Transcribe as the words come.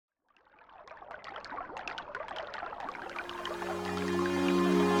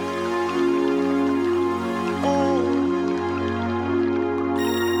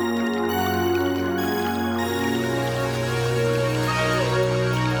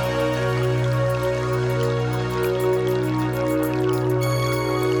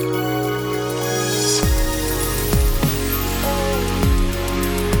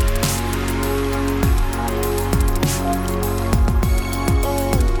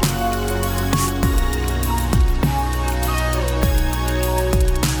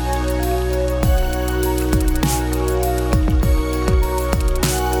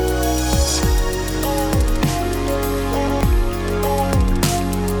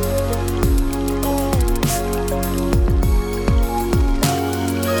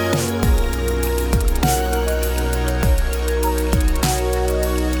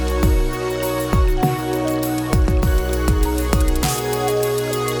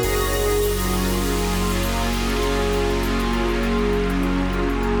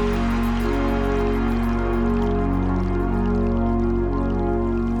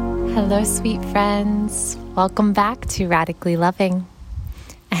Hello, sweet friends. Welcome back to Radically Loving.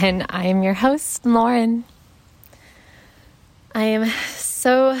 And I am your host, Lauren. I am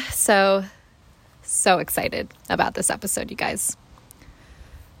so excited about this episode, you guys.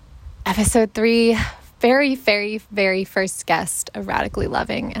 Episode 3, very first guest of Radically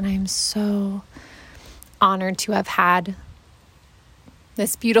Loving. And I am so honored to have had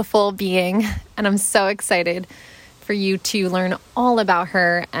this beautiful being. And I'm so excited for you to learn all about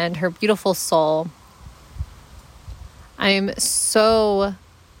her and her beautiful soul. I am so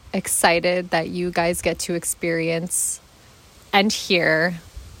excited that you guys get to experience and hear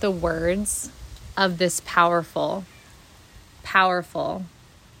the words of this powerful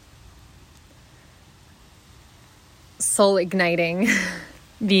soul igniting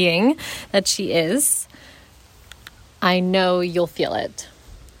being that she is. I know you'll feel it.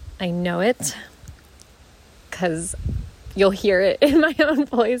 I know it. Because you'll hear it in my own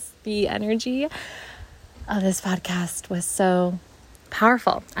voice. The energy of this podcast was so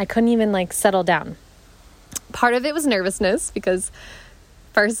powerful. I couldn't even settle down. Part of it was nervousness because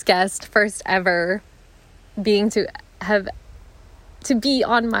first guest, first ever being to be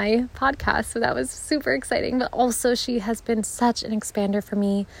on my podcast. So that was super exciting. But also she has been such an expander for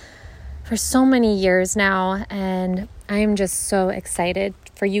me for so many years now. And I am just so excited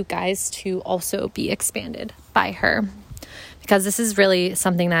for you guys to also be expanded by her, because this is really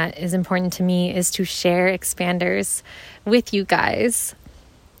something that is important to me, is to share expanders with you guys.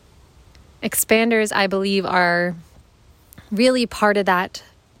 Expanders, I believe, are really part of that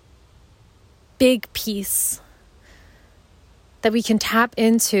big piece that we can tap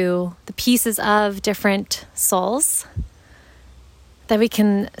into, the pieces of different souls that we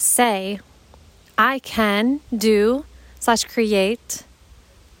can say, I can do / create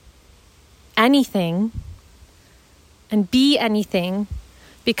anything and be anything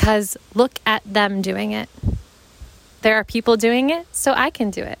because look at them doing it. There are people doing it, so I can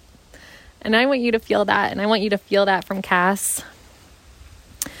do it. And I want you to feel that, and I want you to feel that from Cass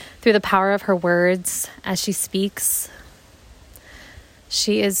through the power of her words as she speaks.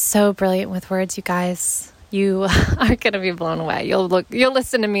 She is so brilliant with words, you guys. You are going to be blown away. You'll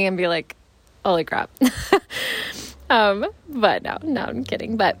listen to me and be like, holy crap. But no, I'm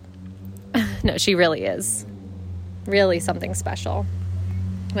kidding. But no, she really is really something special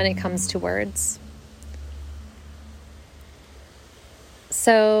when it comes to words.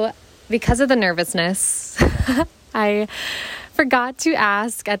 So because of the nervousness, I forgot to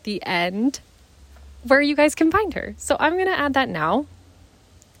ask at the end where you guys can find her. So I'm going to add that now.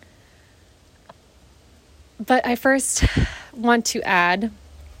 But I first want to add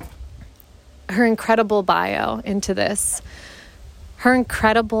her incredible bio into this. Her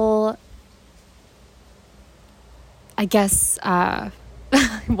incredible, I guess,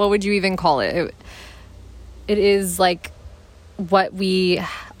 what would you even call it? It is like what we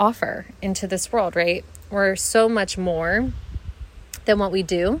offer into this world, right? We're so much more than what we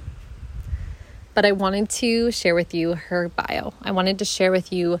do. But I wanted to share with you her bio. I wanted to share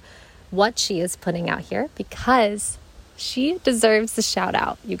with you what she is putting out here because she deserves the shout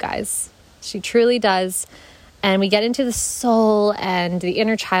out, you guys. She truly does. And we get into the soul and the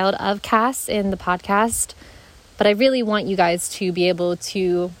inner child of Cass in the podcast. But I really want you guys to be able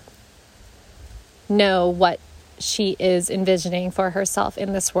to know what she is envisioning for herself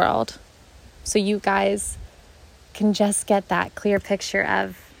in this world. So you guys can just get that clear picture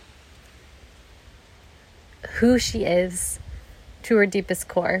of who she is to her deepest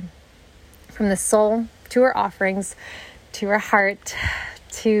core. From the soul to her offerings, to her heart,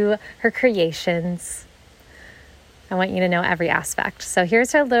 to her creations. I want you to know every aspect. So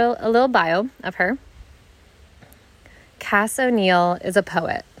here's a little bio of her. Cass O'Neill is a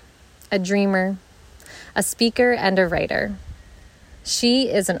poet, a dreamer, a speaker, and a writer. She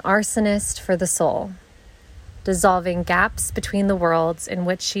is an arsonist for the soul, dissolving gaps between the worlds in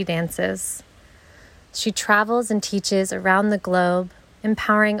which she dances. She travels and teaches around the globe,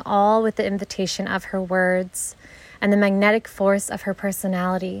 empowering all with the invitation of her words and the magnetic force of her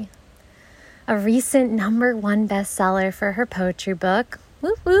personality. A recent #1 bestseller for her poetry book,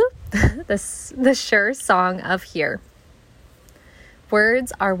 whoop whoop, the Sure Song of Here.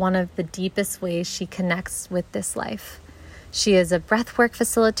 Words are one of the deepest ways she connects with this life. She is a breathwork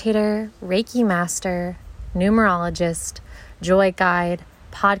facilitator, Reiki master, numerologist, joy guide,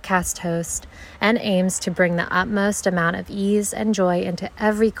 podcast host, and aims to bring the utmost amount of ease and joy into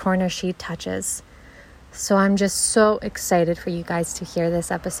every corner she touches. So I'm just so excited for you guys to hear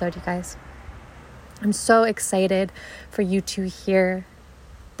this episode, you guys. I'm so excited for you to hear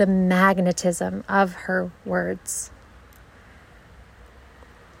the magnetism of her words.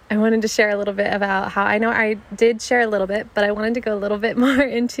 I wanted to share a little bit about how I know I did share a little bit, but I wanted to go a little bit more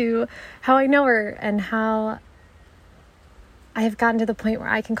into how I know her and how I have gotten to the point where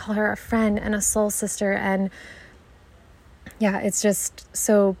I can call her a friend and a soul sister. And yeah, it's just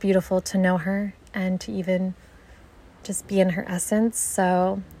so beautiful to know her and to even just be in her essence.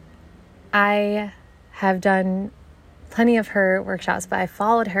 So I have done plenty of her workshops, but I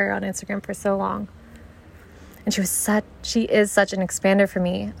followed her on Instagram for so long. And she is such an expander for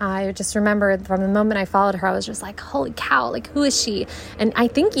me. I just remember from the moment I followed her, I was just like, holy cow, like, who is she? And I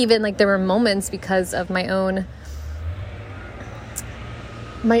think even like there were moments because of my own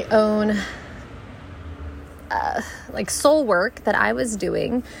like soul work that I was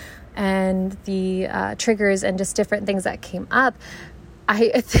doing and the triggers and just different things that came up.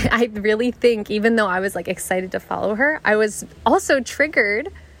 I really think, even though I was like excited to follow her, I was also triggered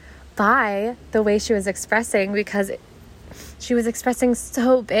by the way she was expressing, because she was expressing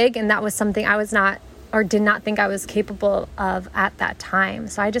so big, and that was something I was not, or did not think I was capable of at that time.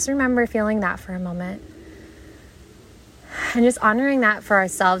 So I just remember feeling that for a moment, and just honoring that for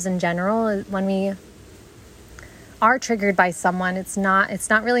ourselves in general. When we are triggered by someone, it's not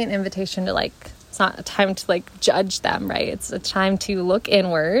really an invitation to like, it's not a time to like judge them, right? It's a time to look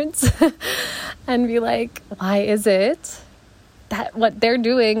inwards and be like, why is it that what they're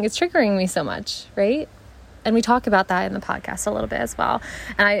doing is triggering me so much, right? And we talk about that in the podcast a little bit as well.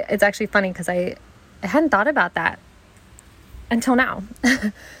 And it's actually funny because I hadn't thought about that until now.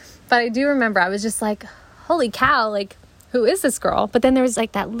 But I do remember I was just like, holy cow, like, who is this girl? But then there was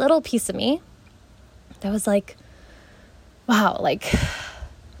like that little piece of me that was like, wow, like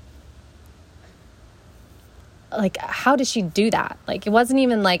how does she do that? Like, it wasn't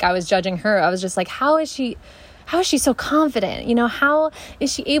even like I was judging her. I was just like, how is she so confident? You know, how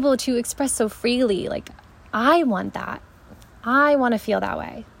is she able to express so freely? Like, I want that. I want to feel that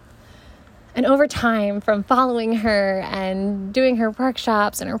way. And over time, from following her and doing her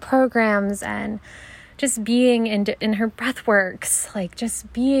workshops and her programs and just being in her breath works, like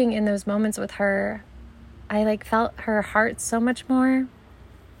just being in those moments with her, I like felt her heart so much more.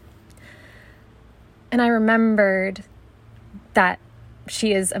 And I remembered that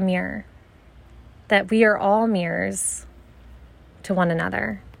she is a mirror, that we are all mirrors to one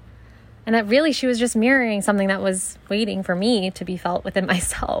another. And that really she was just mirroring something that was waiting for me to be felt within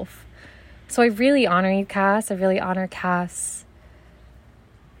myself. So I really honor you, Cass. I really honor Cass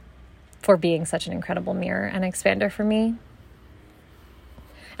for being such an incredible mirror and expander for me. And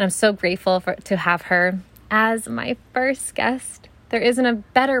I'm so grateful to have her as my first guest. There isn't a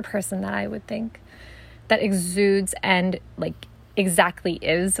better person that I would think that exudes and like exactly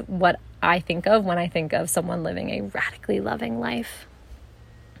is what I think of when I think of someone living a radically loving life.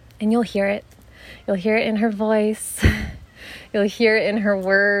 And you'll hear it. You'll hear it in her voice. You'll hear it in her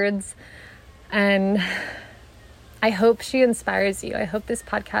words. And I hope she inspires you. I hope this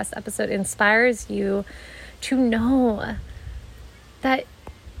podcast episode inspires you to know that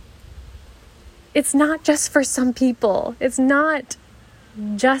it's not just for some people. It's not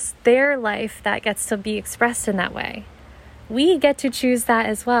just their life that gets to be expressed in that way. We get to choose that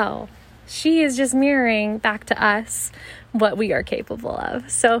as well. She is just mirroring back to us what we are capable of.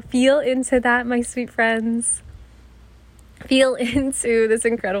 So feel into that, my sweet friends. Feel into this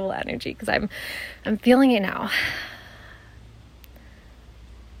incredible energy, because I'm feeling it now.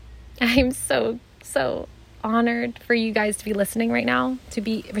 I'm so honored for you guys to be listening right now, to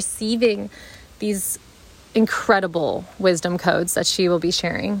be receiving these incredible wisdom codes that she will be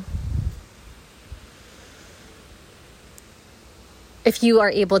sharing. If you are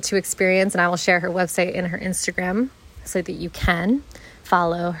able to experience, and I will share her website and her Instagram so that you can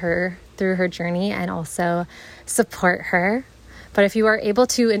follow her through her journey and also support her. But if you are able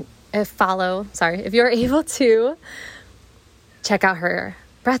to if you are able to check out her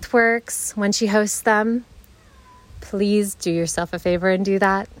breathworks when she hosts them, please do yourself a favor and do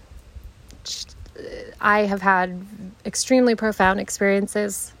that. I have had extremely profound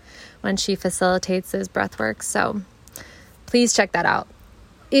experiences when she facilitates those breathworks. So please check that out.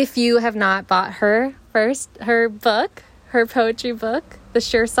 If you have not bought her book, her poetry book, The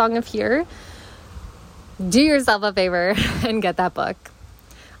Sure Song of Here, do yourself a favor and get that book.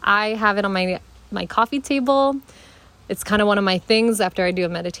 I have it on my coffee table. It's kind of one of my things. After I do a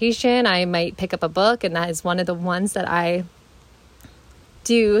meditation, I might pick up a book, and that is one of the ones that I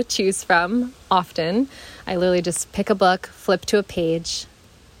do choose from often. I literally just pick a book, flip to a page,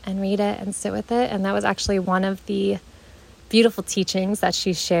 and read it and sit with it. And that was actually one of the beautiful teachings that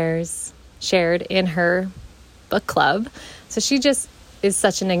she shared in her book club. So she just is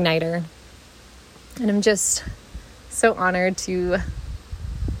such an igniter. And I'm just so honored to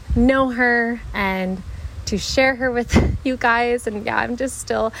know her and to share her with you guys. And yeah,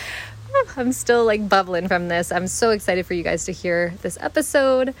 I'm still like bubbling from this. I'm so excited for you guys to hear this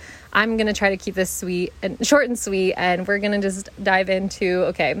episode. I'm going to try to keep this short and sweet, and we're going to just dive into,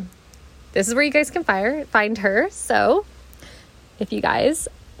 okay, this is where you guys can find her. So if you guys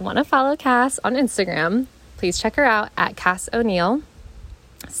want to follow Cass on Instagram, please check her out at Cass O'Neill,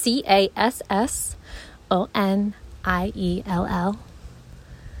 CassOniell.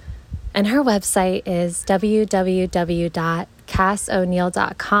 And her website is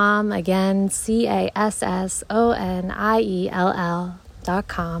www.cassoneil.com. Again,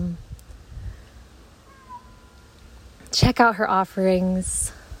 CassOniell.com. Check out her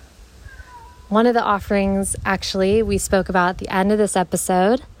offerings. One of the offerings, actually, we spoke about at the end of this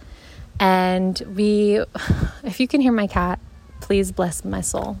episode. And if you can hear my cat, please bless my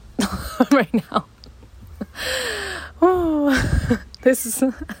soul right now. Oh, I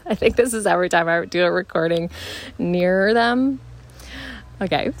think this is every time I do a recording near them.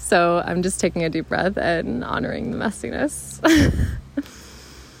 Okay, so I'm just taking a deep breath and honoring the messiness.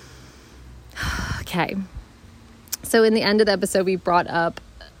 Okay, so in the end of the episode, we brought up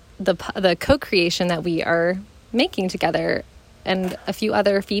the co-creation that we are making together and a few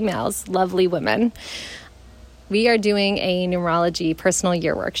other females, lovely women. We are doing a numerology personal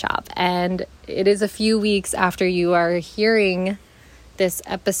year workshop, and it is a few weeks after you are hearing this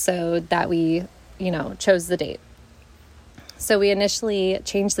episode that we, chose the date. So we initially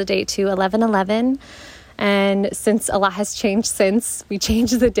changed the date to 11/11, and since a lot has changed since we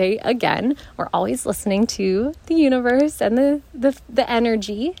changed the date again, we're always listening to the universe and the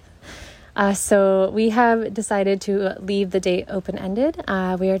energy. So we have decided to leave the date open-ended.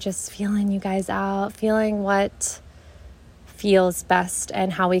 We are just feeling you guys out, feeling what feels best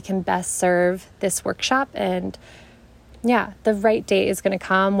and how we can best serve this workshop. And yeah, the right date is going to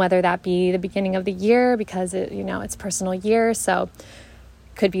come, whether that be the beginning of the year because it's personal year. So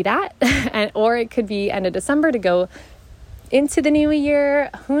could be that, or it could be end of December to go into the new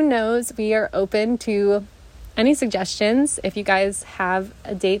year. Who knows? We are open to any suggestions. If you guys have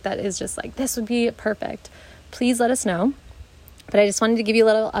a date that is just like, this would be perfect, please let us know. But I just wanted to give you a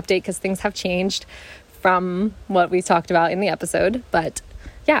little update because things have changed from what we talked about in the episode. But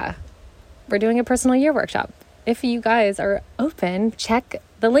yeah, we're doing a personal year workshop. If you guys are open, check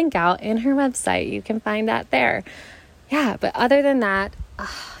the link out in her website. You can find that there. Yeah, but other than that,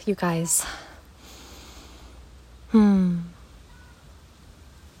 you guys,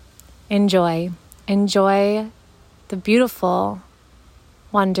 enjoy the beautiful,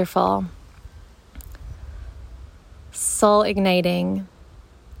 wonderful, soul igniting,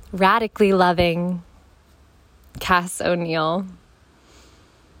 radically loving Cass O'Neill.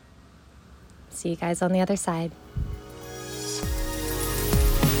 See you guys on the other side.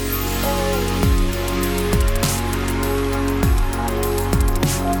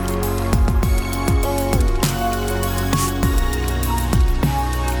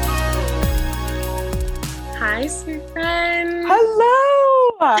 Hi, sweet friend.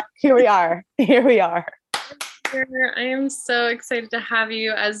 Hello. Here we are. I am so excited to have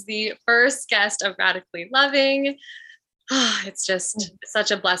you as the first guest of Radically Loving. It's just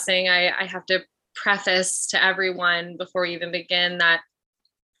such a blessing. I have to preface to everyone before we even begin that,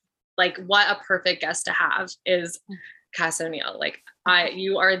 like, what a perfect guest to have is Cass O'Neill. Like,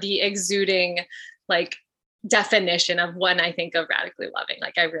 you are the exuding, like, definition of when I think of radically loving.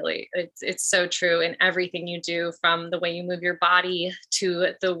 Like, it's so true in everything you do, from the way you move your body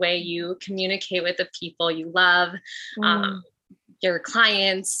to the way you communicate with the people you love, your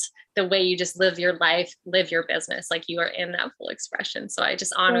clients, the way you just live your life, live your business. Like, you are in that full expression. So I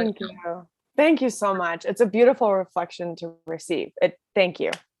just honor you. Thank you so much. It's a beautiful reflection to receive. Thank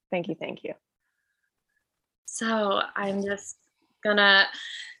you. So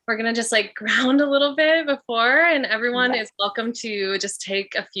we're going to just like ground a little bit before, and everyone is welcome to just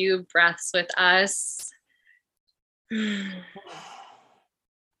take a few breaths with us.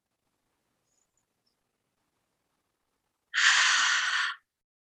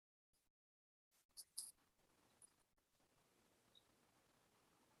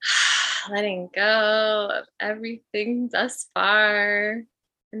 Letting go of everything thus far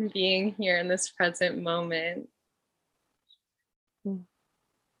and being here in this present moment.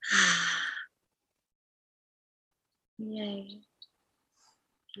 Yay.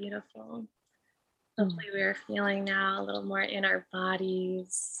 Beautiful. Hopefully we're feeling now a little more in our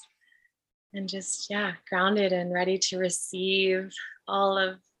bodies and just, grounded and ready to receive all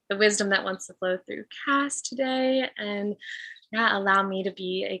of the wisdom that wants to flow through Cass today, and allow me to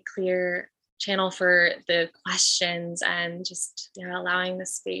be a clear channel for the questions and just, allowing the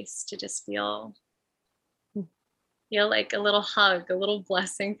space to just feel like a little hug, a little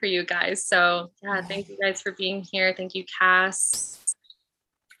blessing for you guys. So yeah, thank you guys for being here. Thank you, Cass.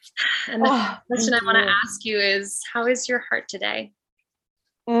 And the question I want to ask you is, how is your heart today?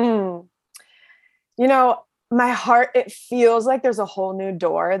 My heart, it feels like there's a whole new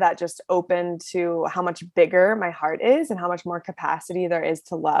door that just opened to how much bigger my heart is and how much more capacity there is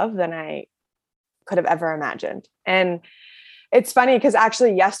to love than I could have ever imagined. And it's funny because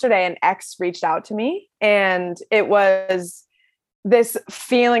actually yesterday an ex reached out to me, and it was this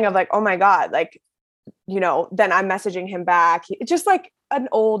feeling of like, oh my God, like, then I'm messaging him back. It's just like an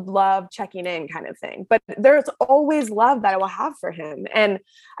old love checking in kind of thing. But there's always love that I will have for him. And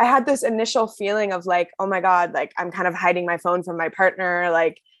I had this initial feeling of like, oh my God, like I'm kind of hiding my phone from my partner.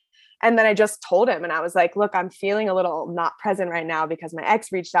 Like, and then I just told him, and I was like, look, I'm feeling a little not present right now because my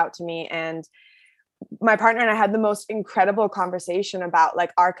ex reached out to me, and my partner and I had the most incredible conversation about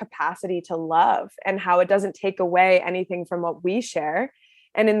like our capacity to love and how it doesn't take away anything from what we share.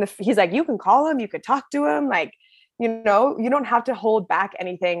 And he's like, you can call him, you could talk to him. Like, you don't have to hold back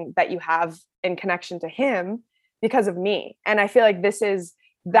anything that you have in connection to him because of me. And I feel like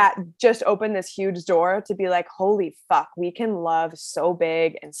that just opened this huge door to be like, holy fuck, we can love so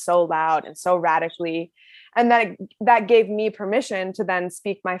big and so loud and so radically. And that gave me permission to then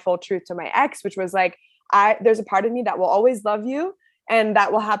speak my full truth to my ex, which was like, there's a part of me that will always love you, and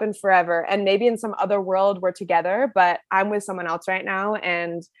that will happen forever. And maybe in some other world we're together, but I'm with someone else right now.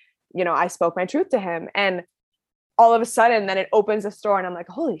 And, I spoke my truth to him, and all of a sudden then it opens a door, and I'm like,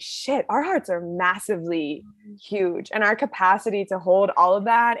 holy shit, our hearts are massively huge, and our capacity to hold all of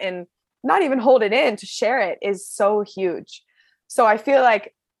that and not even hold it in, to share it, is so huge. So I feel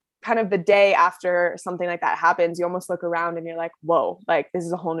like kind of the day after something like that happens, you almost look around and you're like, whoa, like this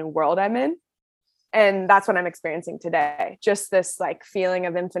is a whole new world I'm in. And that's what I'm experiencing today. Just this like feeling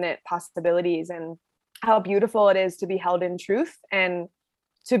of infinite possibilities, and how beautiful it is to be held in truth and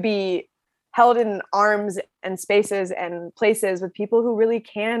to be held in arms and spaces and places with people who really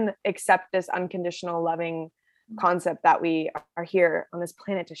can accept this unconditional loving concept that we are here on this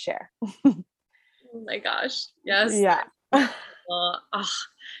planet to share. Oh my gosh. Yes. Yeah.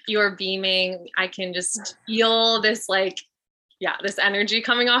 You are beaming. I can just feel this this energy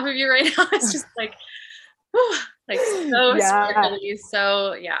coming off of you right now. It's just like, so sparkly,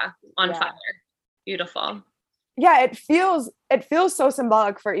 so on fire. Beautiful. Yeah, it feels so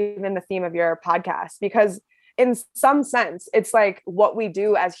symbolic for even the theme of your podcast, because in some sense, it's like what we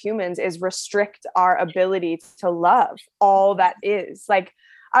do as humans is restrict our ability to love all that is. Like,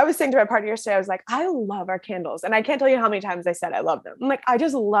 I was saying to my partner yesterday, I was like, I love our candles. And I can't tell you how many times I said I love them. I'm like, I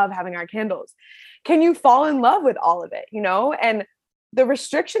just love having our candles. Can you fall in love with all of it? And the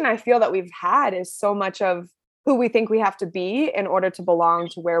restriction I feel that we've had is so much of who we think we have to be in order to belong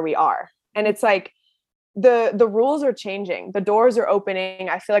to where we are. And it's like, the rules are changing. The doors are opening.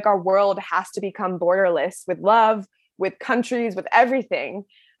 I feel like our world has to become borderless with love, with countries, with everything.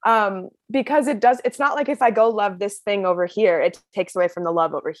 Because it's not like if I go love this thing over here, it takes away from the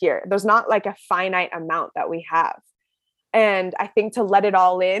love over here. There's not like a finite amount that we have. And I think to let it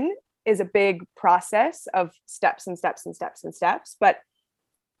all in is a big process of steps and steps and steps and steps. But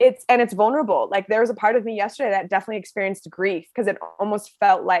it's vulnerable. Like, there was a part of me yesterday that definitely experienced grief, because it almost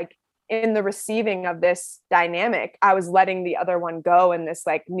felt like in the receiving of this dynamic, I was letting the other one go in this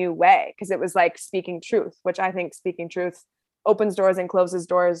like new way. Because it was like speaking truth, which I think speaking truth opens doors and closes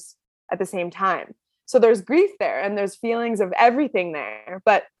doors at the same time. So there's grief there, and there's feelings of everything there,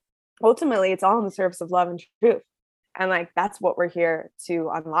 but ultimately it's all in the service of love and truth. And like, that's what we're here to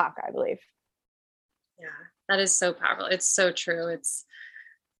unlock, I believe. Yeah, that is so powerful. It's so true.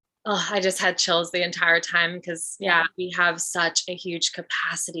 I just had chills the entire time, because we have such a huge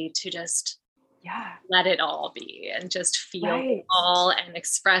capacity to just let it all be and just feel it all and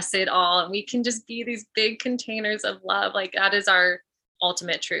express it all. And we can just be these big containers of love. Like, that is our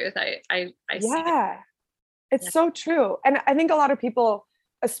ultimate truth. I see it. It's so true. And I think a lot of people,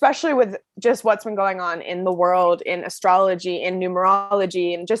 especially with just what's been going on in the world, in astrology, in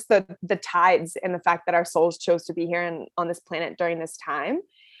numerology, and just the tides, and the fact that our souls chose to be here on this planet during this time.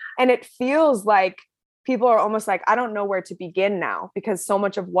 And it feels like people are almost like, I don't know where to begin now, because so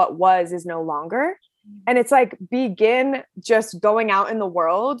much of what was is no longer. And it's like, begin just going out in the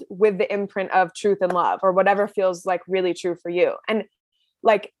world with the imprint of truth and love, or whatever feels like really true for you. And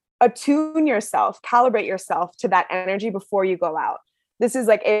like, attune yourself, calibrate yourself to that energy before you go out. This is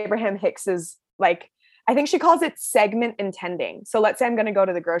like Abraham Hicks's, like, I think she calls it segment intending. So let's say I'm going to go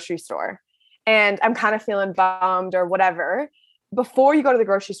to the grocery store and I'm kind of feeling bummed or whatever. before you go to the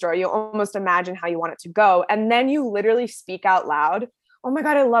grocery store, you almost imagine how you want it to go. And then you literally speak out loud, oh my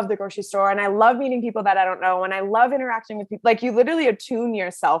God, I love the grocery store. And I love meeting people that I don't know. And I love interacting with people. Like, you literally attune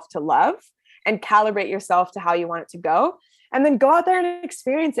yourself to love and calibrate yourself to how you want it to go. And then go out there and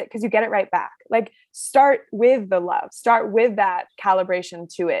experience it, because you get it right back. Like, start with the love, start with that calibration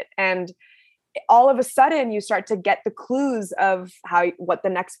to it. And all of a sudden you start to get the clues of what the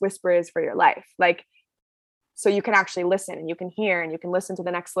next whisper is for your life. Like, so you can actually listen and you can hear and you can listen to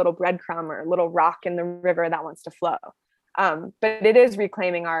the next little breadcrumb or little rock in the river that wants to flow. But it is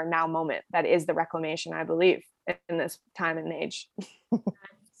reclaiming our now moment. That is the reclamation, I believe, in this time and age.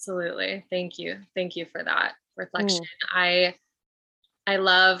 Absolutely. Thank you. Thank you for that reflection. I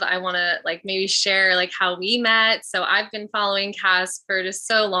want to like maybe share like how we met. So I've been following Cass for just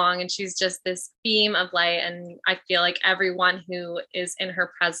so long, and she's just this beam of light. And I feel like everyone who is in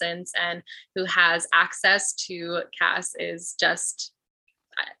her presence and who has access to Cass is just,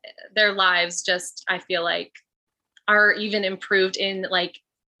 their lives just, I feel like, are even improved in like,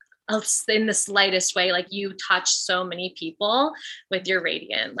 in the slightest way. Like, you touch so many people with your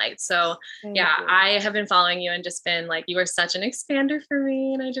radiant light. So Thank you. I have been following you and just been like, you are such an expander for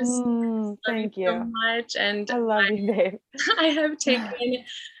me. And I just thank you so much. And I love you, babe. I have taken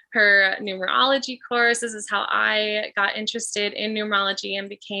her numerology course. This is how I got interested in numerology and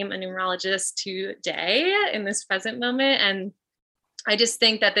became a numerologist today in this present moment. And I just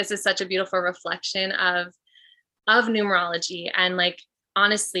think that this is such a beautiful reflection of numerology, and like,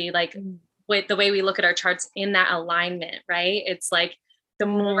 honestly, like with the way we look at our charts in that alignment, right? It's like the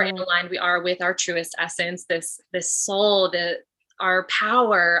more aligned we are with our truest essence, this soul, our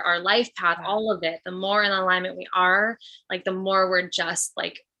power, our life path, all of it, the more in alignment we are, like the more we're just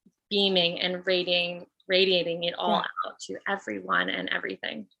like beaming and radiating it all out to everyone and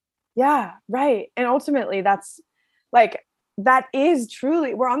everything. Yeah, right. And ultimately that's like, that is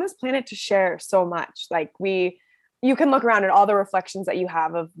truly, we're on this planet to share so much. Like, you can look around at all the reflections that you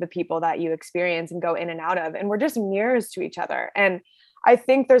have of the people that you experience and go in and out of, and we're just mirrors to each other. And I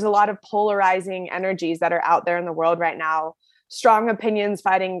think there's a lot of polarizing energies that are out there in the world right now, strong opinions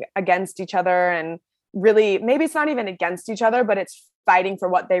fighting against each other, and really, maybe it's not even against each other, but it's fighting for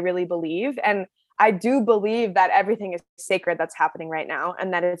what they really believe. And I do believe that everything is sacred that's happening right now,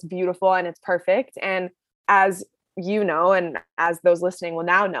 and that it's beautiful and it's perfect. And as you know, and as those listening will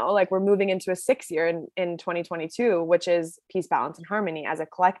now know, like, we're moving into a 6th year in 2022, which is peace, balance, and harmony as a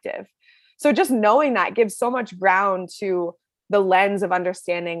collective. So just knowing that gives so much ground to the lens of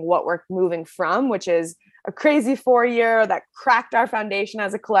understanding what we're moving from, which is a crazy 4-year that cracked our foundation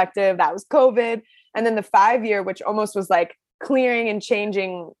as a collective. That was COVID. And then the 5-year, which almost was like clearing and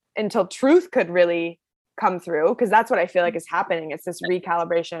changing until truth could really come through. Because that's what I feel like is happening. It's this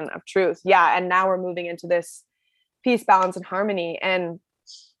recalibration of truth. Yeah. And now we're moving into this peace, balance, and harmony. And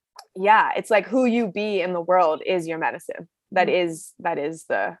yeah, it's like, who you be in the world is your medicine. That is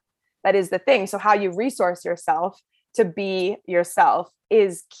the thing. So how you resource yourself to be yourself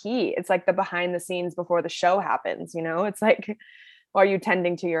is key. It's like the behind the scenes before the show happens, you know. It's like, are you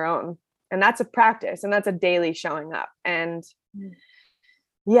tending to your own? And that's a practice, and that's a daily showing up. And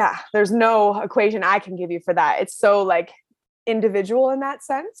yeah, there's no equation I can give you for that. It's so like individual in that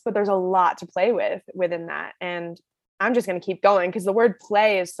sense, but there's a lot to play with within that. And I'm just going to keep going, because the word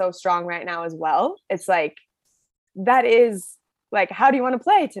play is so strong right now as well. It's like, that is like, how do you want to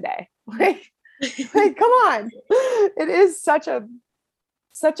play today? Like, come on. It is such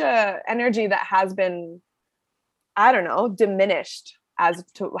a energy that has been, I don't know, diminished as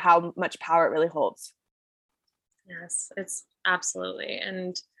to how much power it really holds. Yes, it's absolutely.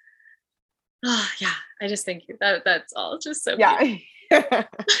 And yeah, I just think that's all just so beautiful. I feel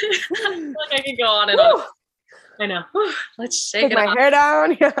like I could go on and on. I know. Let's shake my hair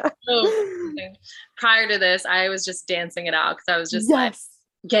down. Prior to this, I was just dancing it out, because I was just like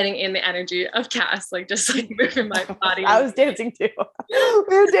getting in the energy of Cass, like just like moving my body. I was dancing too.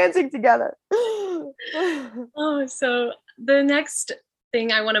 We were dancing together. So the next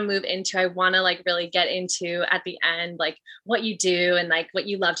thing I want to move into, I want to like really get into at the end, like what you do and like what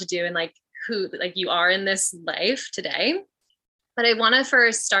you love to do and like who like you are in this life today. But I want to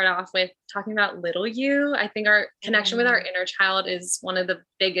first start off with talking about little you. I think our connection with our inner child is one of the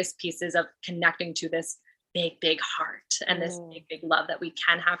biggest pieces of connecting to this big, big heart and this big, big love that we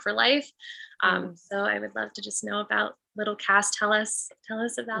can have for life. So I would love to just know about little Cass. Tell us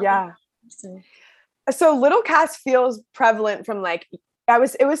about that. So little Cass feels prevalent from like,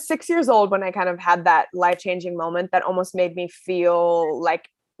 it was 6 years old when I kind of had that life-changing moment that almost made me feel like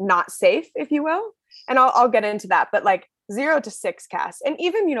not safe, if you will. And I'll get into that, but like 0 to 6 Cass, and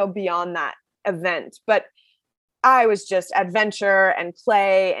even, you know, beyond that event. But I was just adventure and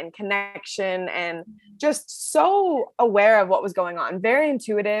play and connection and just so aware of what was going on, very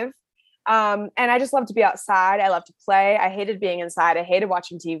intuitive. And I just loved to be outside. I loved to play. I hated being inside. I hated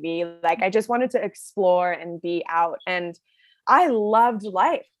watching TV. Like I just wanted to explore and be out. And I loved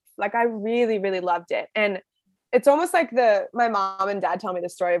life. Like I really, really loved it. And it's almost like my mom and dad tell me the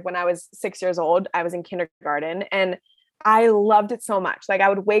story of when I was 6 years old. I was in kindergarten and I loved it so much. Like I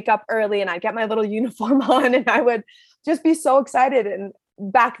would wake up early and I'd get my little uniform on and I would just be so excited. And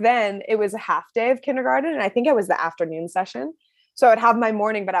back then it was a half day of kindergarten. And I think it was the afternoon session. So I'd have my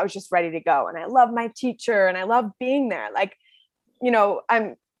morning, but I was just ready to go. And I love my teacher and I love being there. Like,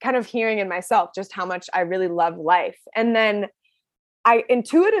 I'm kind of hearing in myself just how much I really love life. And then I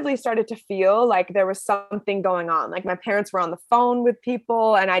intuitively started to feel like there was something going on. Like my parents were on the phone with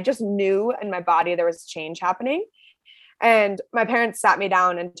people and I just knew in my body there was change happening. And my parents sat me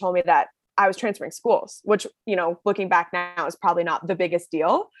down and told me that I was transferring schools, which, looking back now is probably not the biggest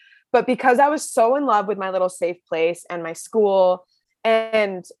deal. But because I was so in love with my little safe place and my school,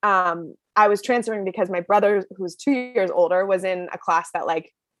 and I was transferring because my brother, who was 2 years older, was in a class that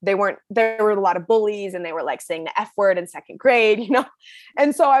like there were a lot of bullies and they were like saying the F word in second grade,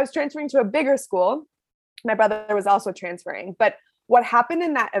 And so I was transferring to a bigger school. My brother was also transferring. But what happened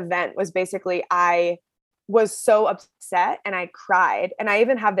in that event was basically I was so upset and I cried. And I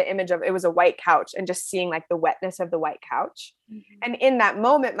even have the image of it was a white couch and just seeing like the wetness of the white couch. Mm-hmm. And in that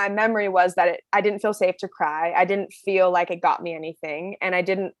moment, my memory was that I didn't feel safe to cry. I didn't feel like it got me anything. And I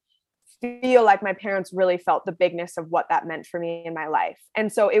didn't feel like my parents really felt the bigness of what that meant for me in my life.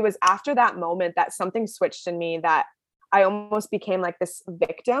 And so it was after that moment that something switched in me, that I almost became like this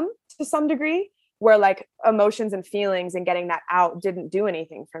victim to some degree, where like emotions and feelings and getting that out didn't do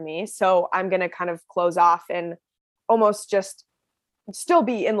anything for me. So I'm going to kind of close off and almost just still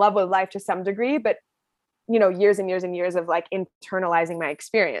be in love with life to some degree, but years and years and years of like internalizing my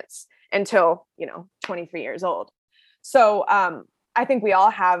experience until, 23 years old. So I think we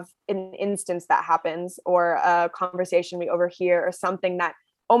all have an instance that happens or a conversation we overhear or something that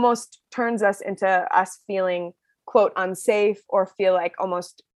almost turns us into us feeling quote unsafe or feel like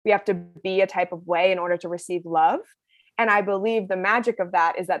almost we have to be a type of way in order to receive love. And I believe the magic of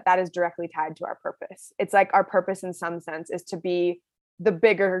that is that is directly tied to our purpose. It's like our purpose in some sense is to be the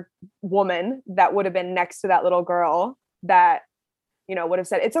bigger woman that would have been next to that little girl that, would have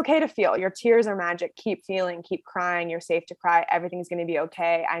said, it's okay to feel. Your tears are magic. Keep feeling, keep crying. You're safe to cry. Everything's going to be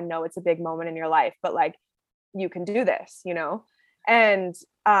okay. I know it's a big moment in your life, but like, you can do this, And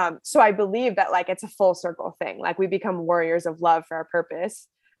so I believe that like, it's a full circle thing. Like we become warriors of love for our purpose,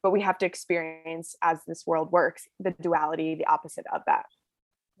 but we have to experience as this world works, the duality, the opposite of that.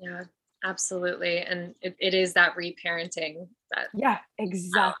 Yeah, absolutely. And it is that reparenting that. Yeah,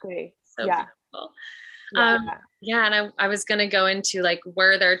 exactly. So yeah. Beautiful. And I was going to go into like,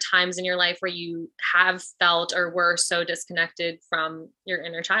 were there times in your life where you have felt or were so disconnected from your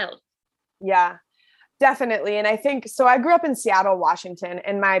inner child? Yeah, definitely. And I think, so I grew up in Seattle, Washington,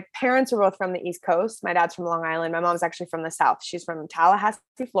 and my parents were both from the East Coast. My dad's from Long Island. My mom's actually from the South. She's from Tallahassee,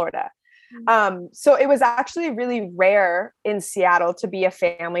 Florida. So it was actually really rare in Seattle to be a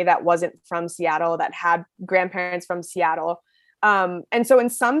family that wasn't from Seattle, that had grandparents from Seattle. And so in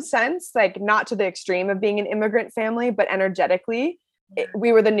some sense, like not to the extreme of being an immigrant family, but energetically,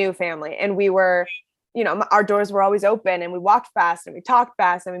 we were the new family and we were, our doors were always open and we walked fast and we talked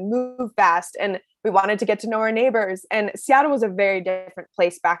fast and we moved fast and we wanted to get to know our neighbors. And Seattle was a very different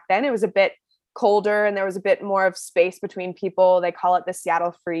place back then. It was a bit colder and there was a bit more of space between people. They call it the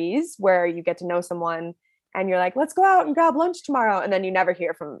Seattle freeze, where you get to know someone and you're like, let's go out and grab lunch tomorrow. And then you never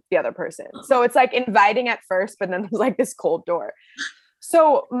hear from the other person. So it's like inviting at first, but then there's like this cold door.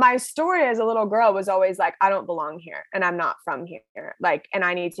 So my story as a little girl was always like, I don't belong here and I'm not from here. Like, and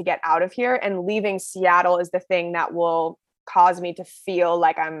I need to get out of here, and leaving Seattle is the thing that will cause me to feel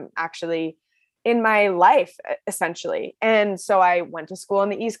like I'm actually in my life, essentially. And so I went to school on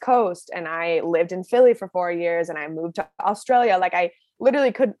the East Coast and I lived in Philly for 4 years and I moved to Australia. Like I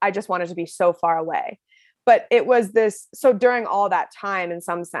literally I just wanted to be so far away. But it was this, so during all that time, in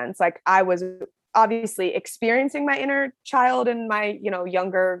some sense, like I was obviously experiencing my inner child and my,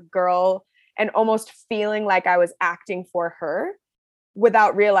 younger girl, and almost feeling like I was acting for her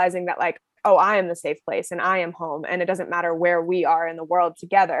without realizing that like, oh, I am the safe place and I am home. And it doesn't matter where we are in the world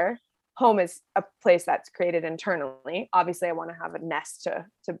together. Home is a place that's created internally. Obviously, I want to have a nest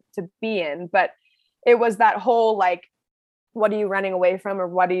to be in, but it was that whole like, what are you running away from or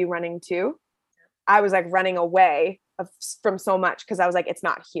what are you running to? I was like running away from so much because I was like, it's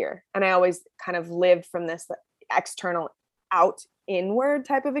not here. And I always kind of lived from this external out inward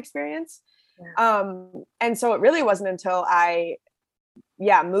type of experience. And so it really wasn't until I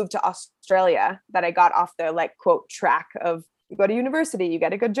moved to Australia that I got off the like quote track of you go to university, you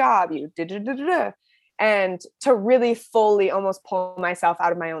get a good job, you da. And to really fully almost pull myself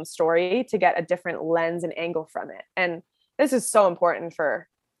out of my own story to get a different lens and angle from it. And this is so important for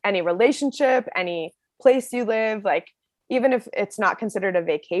any relationship, any place you live, like even if it's not considered a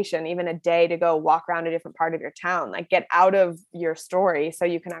vacation, even a day to go walk around a different part of your town, like get out of your story so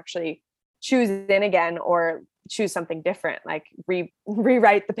you can actually choose in again or choose something different, like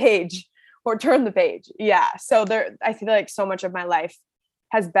rewrite the page or turn the page. Yeah. So there, I feel like so much of my life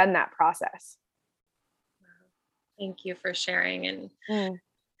has been that process. Thank you for sharing. And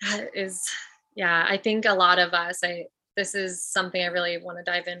that is, I think a lot of us, this is something I really want to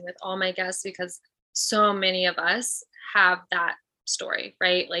dive in with all my guests, because so many of us have that story,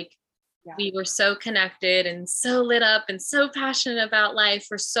 right? Like we were so connected and so lit up and so passionate about life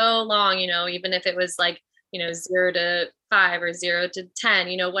for so long, even if it was like, 0 to 5 or 0 to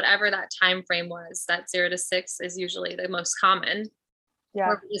 10, whatever that time frame was, that 0 to 6 is usually the most common. Yeah.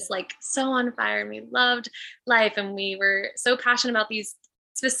 We're just like so on fire and we loved life and we were so passionate about these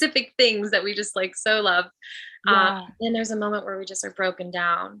specific things that we just like so love. And there's a moment where we just are broken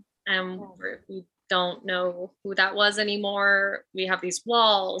down and we don't know who that was anymore. We have these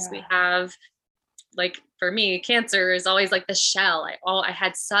walls. We have, like, for me, cancer is always like the shell. I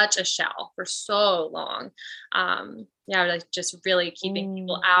had such a shell for so long. Like just really keeping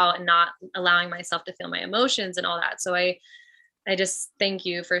people out and not allowing myself to feel my emotions and all that. So I just thank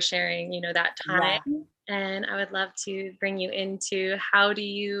you for sharing, that time. And I would love to bring you into how do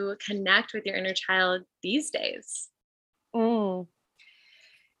you connect with your inner child these days?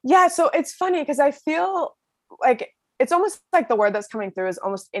 Yeah. So it's funny because I feel like it's almost like the word that's coming through is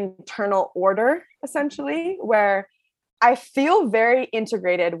almost internal order, essentially, where I feel very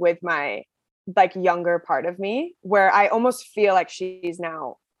integrated with my like younger part of me, where I almost feel like she's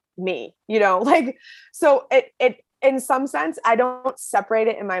now me, like, so it in some sense, I don't separate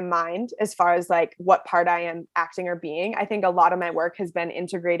it in my mind as far as like what part I am acting or being. I think a lot of my work has been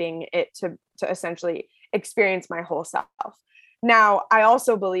integrating it to essentially experience my whole self. Now, I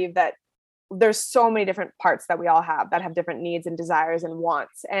also believe that there's so many different parts that we all have that have different needs and desires and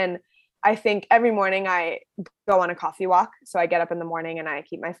wants. And I think every morning I go on a coffee walk. So I get up in the morning and I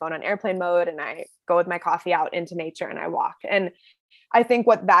keep my phone on airplane mode and I go with my coffee out into nature and I walk. And I think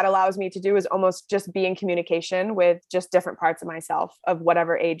what that allows me to do is almost just be in communication with just different parts of myself of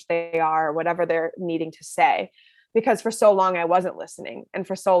whatever age they are, whatever they're needing to say. Because for so long I wasn't listening, and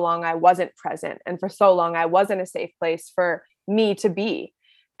for so long I wasn't present, and for so long I wasn't a safe place for me to be.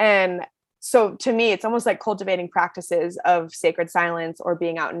 And so to me, it's almost like cultivating practices of sacred silence or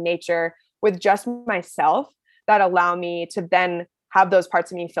being out in nature with just myself that allow me to then have those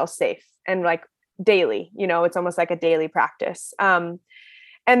parts of me feel safe and like daily, it's almost like a daily practice. And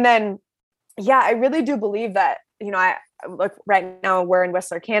then, I really do believe that, I look right now, we're in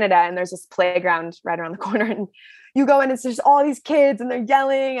Whistler, Canada, and there's this playground right around the corner, and you go in, it's just all these kids and they're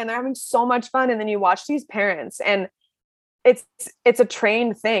yelling and they're having so much fun. And then you watch these parents, and it's a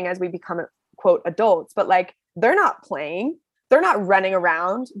trained thing as we become quote adults, but like, they're not playing, they're not running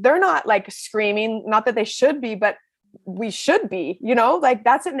around, they're not like screaming, not that they should be, but we should be, like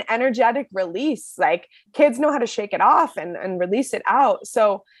that's an energetic release. Like kids know how to shake it off and release it out.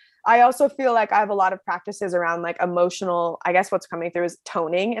 So I also feel like I have a lot of practices around like emotional, I guess what's coming through is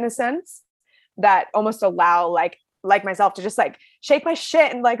toning in a sense that almost allow like myself to just like shake my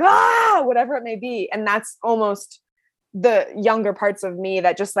shit and like, whatever it may be. And that's almost the younger parts of me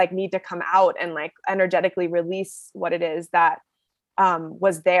that just like need to come out and like energetically release what it is that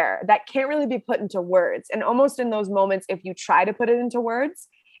was there that can't really be put into words. And almost in those moments, if you try to put it into words,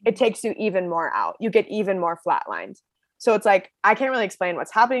 it takes you even more out. You get even more flatlined. So it's like, I can't really explain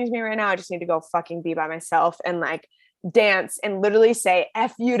what's happening to me right now. I just need to go fucking be by myself and like dance and literally say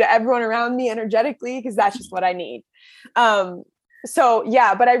F you to everyone around me energetically, because that's just what I need. So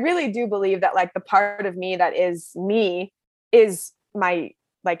yeah, but I really do believe that like the part of me that is me is my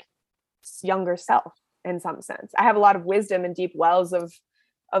like younger self in some sense. I have a lot of wisdom and deep wells of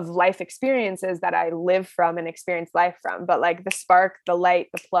life experiences that I live from and experience life from. But like the spark, the light,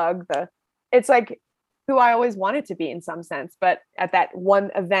 the plug, it's like who I always wanted to be in some sense. But at that one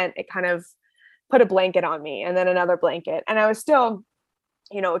event, it kind of put a blanket on me and then another blanket. And I was still,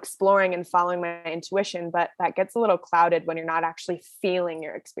 exploring and following my intuition, but that gets a little clouded when you're not actually feeling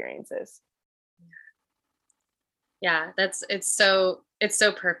your experiences. Yeah, it's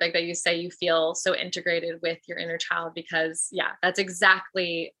so perfect that you say you feel so integrated with your inner child, because yeah, that's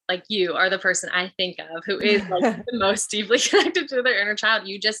exactly, like, you are the person I think of who is like the most deeply connected to their inner child.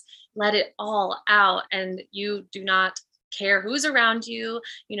 You just let it all out and you do not care who's around you.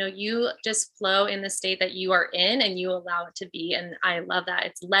 You know, you just flow in the state that you are in and you allow it to be. And I love that.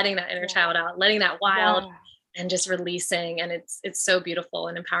 It's letting that inner Yeah. child out, letting that wild Yeah. and just releasing. And it's so beautiful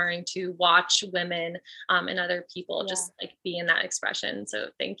and empowering to watch women and other people Yeah. just like be in that expression. So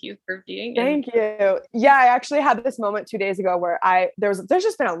thank you for being in. Thank you. Yeah, I actually had this moment 2 days ago where there's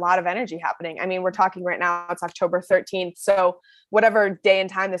just been a lot of energy happening. I mean, we're talking right now, it's October 13th. So whatever day and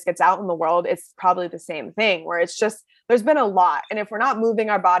time this gets out in the world, it's probably the same thing where it's just there's been a lot. And if we're not moving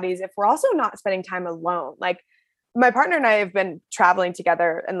our bodies, if we're also not spending time alone, like my partner and I have been traveling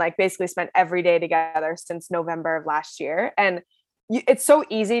together and like basically spent every day together since November of last year. And it's so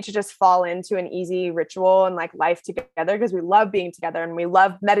easy to just fall into an easy ritual and like life together because we love being together and we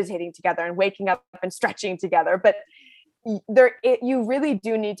love meditating together and waking up and stretching together. But you really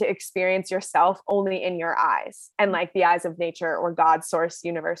do need to experience yourself only in your eyes and like the eyes of nature or God, source,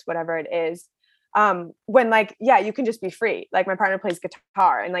 universe, whatever it is. When like, yeah, you can just be free. Like my partner plays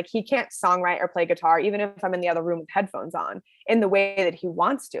guitar and like he can't songwrite or play guitar, even if I'm in the other room with headphones on, in the way that he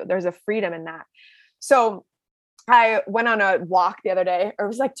wants to. There's a freedom in that. So I went on a walk the other day, or it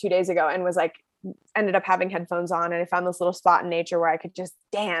was like 2 days ago, and was like, ended up having headphones on. And I found this little spot in nature where I could just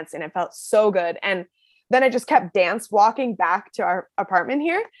dance and it felt so good. And then I just kept walking back to our apartment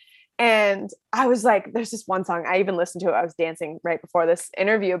here. And I was like, there's this one song I even listened to it. I was dancing right before this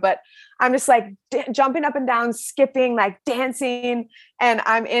interview, but I'm just like jumping up and down, skipping, like dancing. And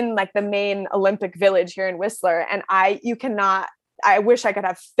I'm in like the main Olympic village here in Whistler. And I wish I could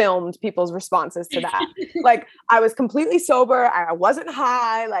have filmed people's responses to that. Like I was completely sober. I wasn't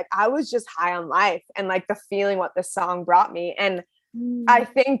high. Like I was just high on life and like the feeling what this song brought me. And I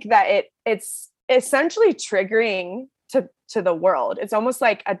think that it's essentially triggering to the world. It's almost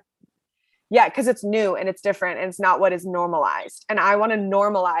like because it's new and it's different and it's not what is normalized. And I want to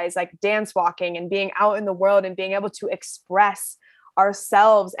normalize like dance walking and being out in the world and being able to express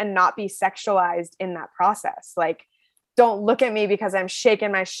ourselves and not be sexualized in that process. Like, don't look at me because I'm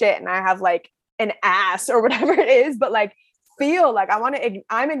shaking my shit and I have like an ass or whatever it is, but like feel like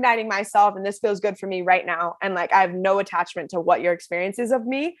I'm igniting myself and this feels good for me right now. And like, I have no attachment to what your experience is of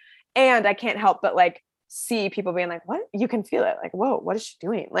me. And I can't help but like see people being like, what? You can feel it. Like, whoa, what is she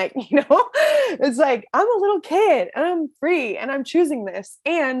doing? Like, it's like, I'm a little kid and I'm free and I'm choosing this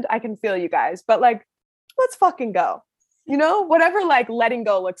and I can feel you guys, but like, let's fucking go, whatever like letting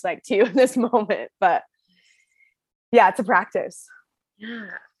go looks like to you in this moment. But yeah, it's a practice.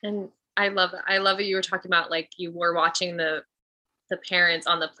 Yeah. And I love that. I love that you were talking about like you were watching the parents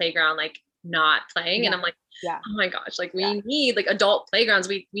on the playground, like not playing. And I'm like, oh my gosh, like we need like adult playgrounds.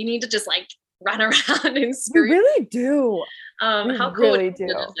 We need to just like run around and scream. We really do. How cool really do.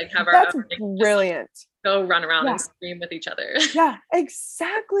 Just, like, have That's our brilliant. Just, like, go run around and scream with each other. Yeah,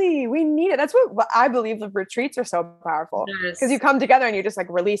 exactly. We need it. That's what I believe the retreats are so powerful because you come together and you just like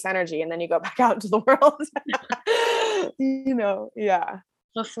release energy and then you go back out into the world. Yeah.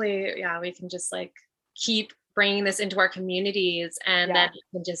 Hopefully, we can just like keep bringing this into our communities and then it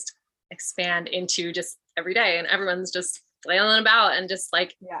can just expand into just every day and everyone's just flailing about and just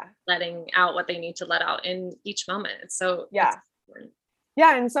like letting out what they need to let out in each moment. So it's important.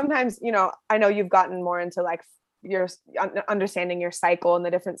 Yeah. And sometimes, I know you've gotten more into like your understanding your cycle and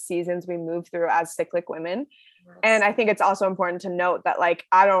the different seasons we move through as cyclic women. Yes. And I think it's also important to note that like,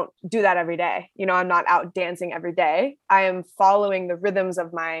 I don't do that every day. I'm not out dancing every day. I am following the rhythms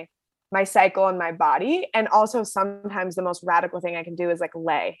of my cycle and my body. And also sometimes the most radical thing I can do is like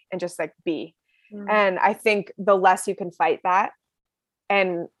lay and just like be. And I think the less you can fight that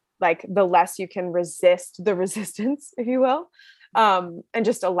and like the less you can resist the resistance, if you will, and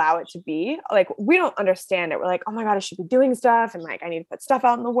just allow it to be. Like we don't understand it. We're like, oh my God, I should be doing stuff and like I need to put stuff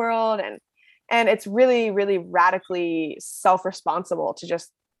out in the world. And it's really, really radically self-responsible to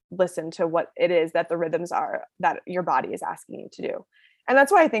just listen to what it is that the rhythms are that your body is asking you to do. And that's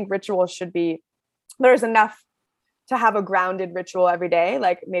why I think rituals should be, there's enough to have a grounded ritual every day.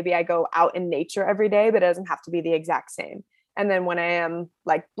 Like maybe I go out in nature every day, but it doesn't have to be the exact same. And then when I am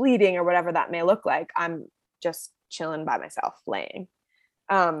like bleeding or whatever that may look like, I'm just chilling by myself, laying.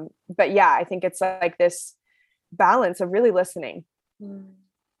 But yeah, I think it's like this balance of really listening.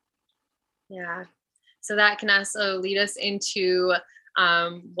 Yeah. So that can also lead us into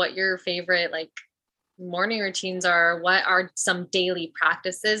what your favorite like morning routines are, what are some daily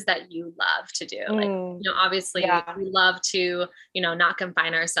practices that you love to do? Like, obviously we love to, not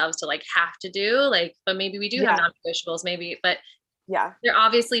confine ourselves to like have to do like, but maybe we do have non-negotiables maybe, but there are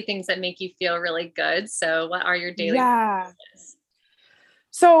obviously things that make you feel really good. So what are your daily practices?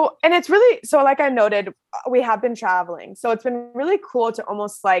 So, and it's really, so like I noted, we have been traveling. So it's been really cool to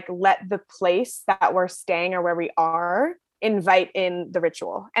almost like let the place that we're staying or where we are invite in the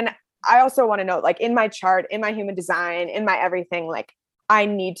ritual. And I also want to note, like in my chart, in my human design, in my everything, like I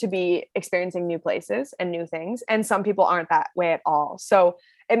need to be experiencing new places and new things. And some people aren't that way at all. So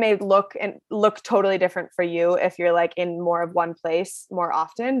it may look totally different for you if you're like in more of one place more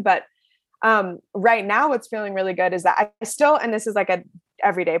often. But right now what's feeling really good is that I still, and this is like a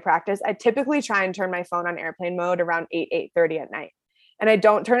everyday practice, I typically try and turn my phone on airplane mode around 8:30 at night. And I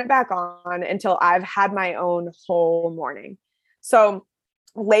don't turn it back on until I've had my own whole morning. So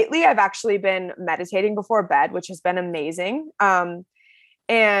lately I've actually been meditating before bed, which has been amazing.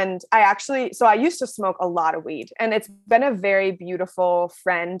 And I used to smoke a lot of weed, and it's been a very beautiful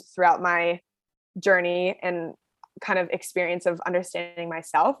friend throughout my journey and kind of experience of understanding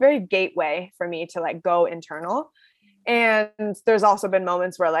myself, very gateway for me to like go internal. And there's also been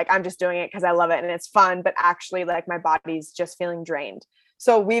moments where like I'm just doing it because I love it and it's fun, but actually like my body's just feeling drained.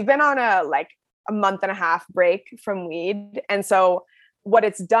 So we've been on a month and a half break from weed. And so what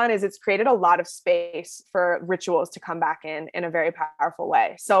it's done is it's created a lot of space for rituals to come back in a very powerful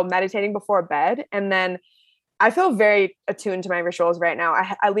way. So meditating before bed, and then I feel very attuned to my rituals right now.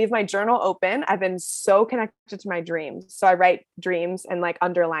 I leave my journal open. I've been so connected to my dreams. So I write dreams and like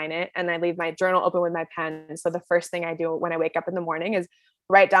underline it. And I leave my journal open with my pen. So the first thing I do when I wake up in the morning is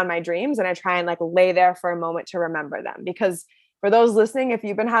write down my dreams. And I try and like lay there for a moment to remember them. Because for those listening, if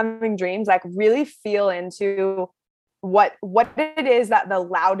you've been having dreams, like really feel into what it is that the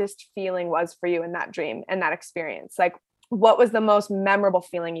loudest feeling was for you in that dream and that experience. Like what was the most memorable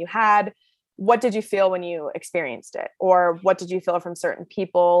feeling you had? What did you feel when you experienced it? Or what did you feel from certain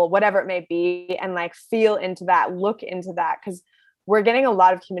people, whatever it may be, and like feel into that, look into that, because we're getting a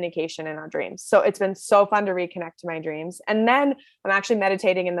lot of communication in our dreams. So it's been so fun to reconnect to my dreams. And then I'm actually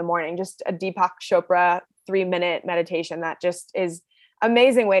meditating in the morning, just a Deepak Chopra 3-minute meditation that just is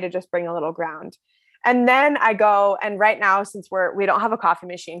amazing way to just bring a little ground. And then I go, and right now, since we don't have a coffee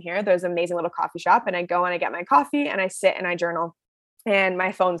machine here, there's an amazing little coffee shop, and I go and I get my coffee and I sit and I journal, and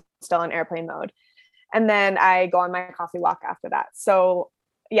my phone's still on airplane mode. And then I go on my coffee walk after that. So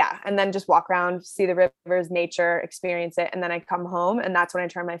yeah. And then just walk around, see the rivers, nature, experience it. And then I come home, and that's when I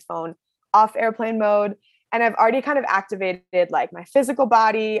turn my phone off airplane mode. And I've already kind of activated like my physical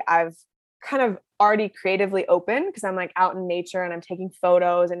body. I've kind of already creatively open because I'm like out in nature and I'm taking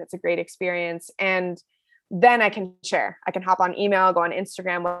photos, and it's a great experience. And then I can share, I can hop on email, go on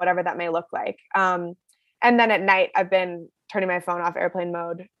Instagram, whatever that may look like. And then at night I've been turning my phone off airplane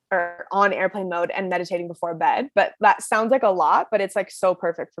mode or on airplane mode and meditating before bed. But that sounds like a lot, but it's like so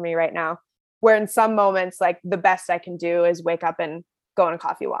perfect for me right now, where in some moments, like the best I can do is wake up and go on a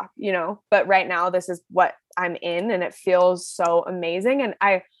coffee walk, but right now this is what I'm in, and it feels so amazing.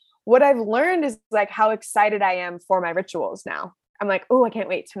 And what I've learned is like how excited I am for my rituals now. I'm like, oh, I can't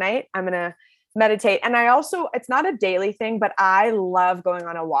wait. Tonight I'm going to meditate. And I also, it's not a daily thing, but I love going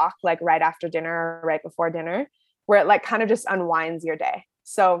on a walk, like right after dinner or right before dinner, where it like kind of just unwinds your day.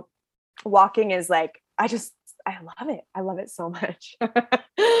 So walking is like, I love it. I love it so much.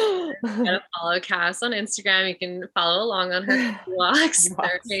 You gotta follow Cass on Instagram. You can follow along on her walks.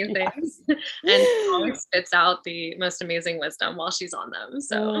 They're amazing. Yes. And she always spits out the most amazing wisdom while she's on them.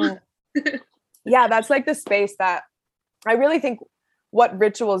 So yeah, that's like the space that I really think what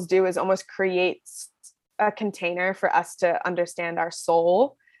rituals do is almost creates a container for us to understand our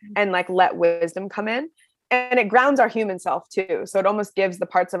soul and like let wisdom come in. And it grounds our human self too. So it almost gives the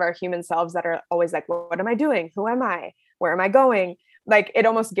parts of our human selves that are always like, well, what am I doing? Who am I? Where am I going? Like it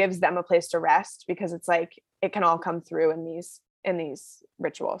almost gives them a place to rest, because it's like, it can all come through in these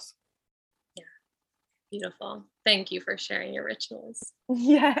rituals. Yeah. Beautiful. Thank you for sharing your rituals.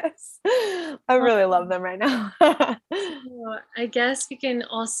 Yes. I really love them right now. I guess we can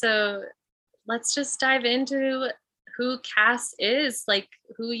also, let's just dive into who Cass is, like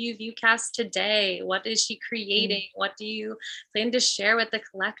who you view Cass today. What is she creating? What do you plan to share with the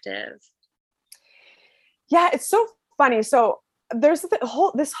collective? Yeah, it's so funny. So there's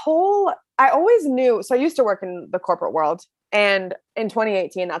this whole, I always knew, so I used to work in the corporate world, and in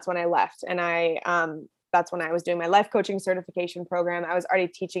 2018, that's when I left. And that's when I was doing my life coaching certification program. I was already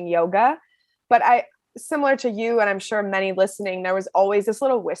teaching yoga, but similar to you, and I'm sure many listening, there was always this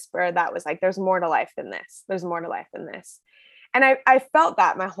little whisper that was like, there's more to life than this. There's more to life than this. And I felt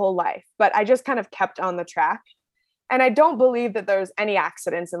that my whole life, but I just kind of kept on the track. And I don't believe that there's any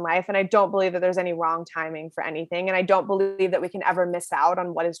accidents in life. And I don't believe that there's any wrong timing for anything. And I don't believe that we can ever miss out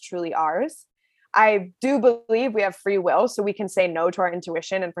on what is truly ours. I do believe we have free will, so we can say no to our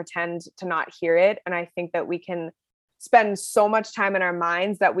intuition and pretend to not hear it. And I think that we can spend so much time in our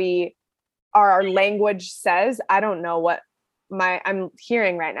minds that our language says, I don't know what I'm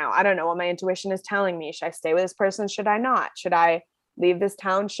hearing right now. I don't know what my intuition is telling me. Should I stay with this person? Should I not? Should I leave this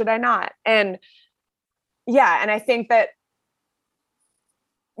town? Should I not? And yeah. And I think that,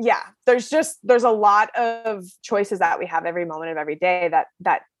 yeah, there's a lot of choices that we have every moment of every day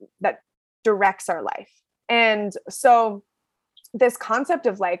that directs our life. And so this concept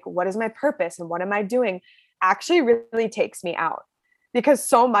of like, what is my purpose and what am I doing actually really takes me out, because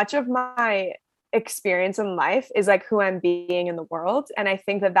so much of my experience in life is like who I'm being in the world. And I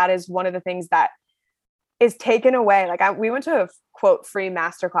think that is one of the things that is taken away. Like we went to a quote free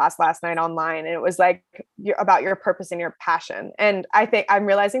masterclass last night online, and it was like about your purpose and your passion. And I think I'm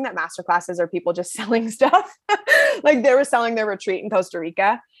realizing that masterclasses are people just selling stuff. Like they were selling their retreat in Costa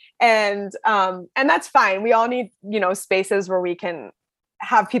Rica. And that's fine. We all need, spaces where we can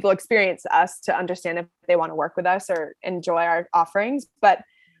have people experience us to understand if they want to work with us or enjoy our offerings. But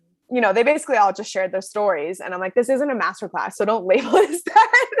they basically all just shared their stories. And I'm like, this isn't a masterclass, so don't label it as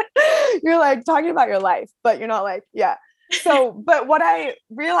that. You're like talking about your life, but you're not like, yeah. So, but what I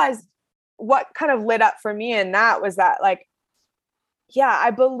realized, what kind of lit up for me in that was that like, yeah,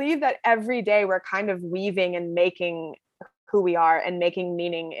 I believe that every day we're kind of weaving and making who we are and making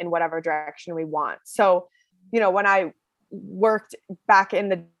meaning in whatever direction we want. So, when I worked back in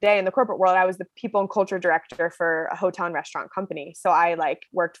the day in the corporate world, I was the people and culture director for a hotel and restaurant company. So I like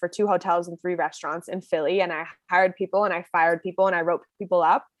worked for 2 hotels and 3 restaurants in Philly, and I hired people and I fired people and I wrote people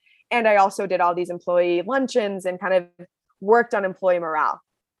up. And I also did all these employee luncheons and kind of worked on employee morale.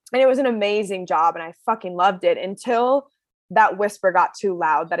 And it was an amazing job and I fucking loved it until that whisper got too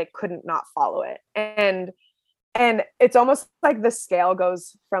loud that it couldn't not follow it. And it's almost like the scale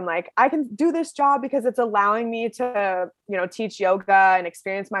goes from like, I can do this job because it's allowing me to, teach yoga and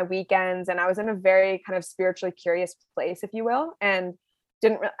experience my weekends. And I was in a very kind of spiritually curious place, if you will. And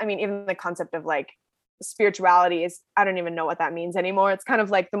even the concept of like spirituality is, I don't even know what that means anymore. It's kind of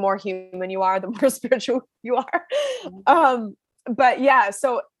like the more human you are, the more spiritual you are. But yeah,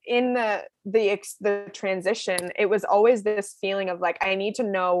 so in the transition, it was always this feeling of like, I need to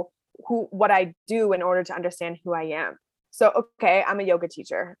know what I do in order to understand who I am. So, okay, I'm a yoga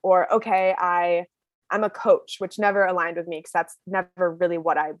teacher, or okay, I'm a coach, which never aligned with me because that's never really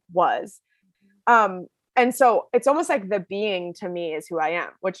what I was. And so it's almost like the being to me is who I am,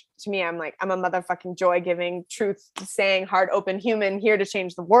 which to me, I'm like, I'm a motherfucking joy giving, truth saying, heart open human here to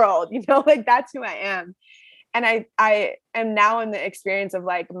change the world, like that's who I am. And I am now in the experience of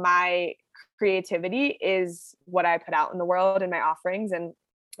like my creativity is what I put out in the world and my offerings. And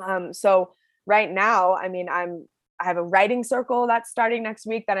so right now, I have a writing circle that's starting next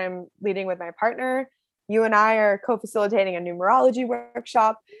week that I'm leading with my partner. You and I are co-facilitating a numerology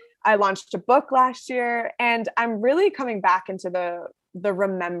workshop. I launched a book last year, and I'm really coming back into the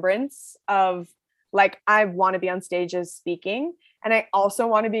remembrance of like, I want to be on stages speaking. And I also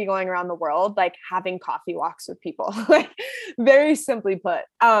want to be going around the world, like having coffee walks with people, like very simply put.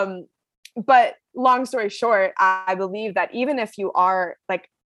 But long story short, I believe that even if you are like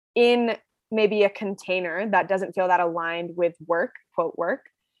in maybe a container that doesn't feel that aligned with work, quote work,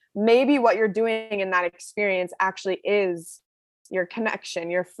 maybe what you're doing in that experience actually is your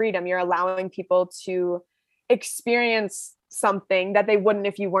connection, your freedom. You're allowing people to experience something that they wouldn't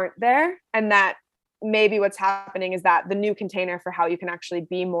if you weren't there. And that maybe what's happening is that the new container for how you can actually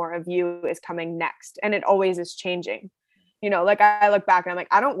be more of you is coming next. And it always is changing. Like I look back and I'm like,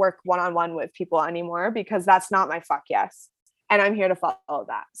 I don't work one-on-one with people anymore because that's not my fuck yes. And I'm here to follow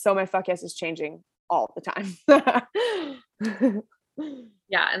that. So my fuck yes is changing all the time.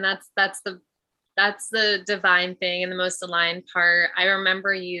 Yeah. And that's the divine thing and the most aligned part. I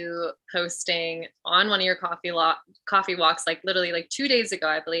remember you posting on one of your coffee walks, like literally like 2 days ago,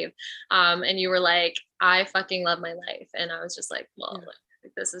 I believe. And you were like, I fucking love my life. And I was just like, well,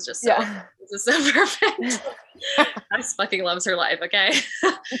 this is just this is so perfect. I fucking loves her life. Okay.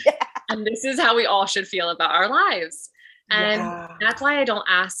 Yeah. And this is how we all should feel about our lives. And that's why I don't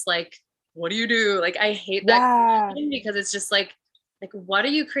ask, like, what do you do? Like, I hate that question because it's just like, what are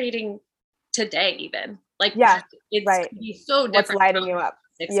you creating today even? Like, it's right. So different. What's lighting you up?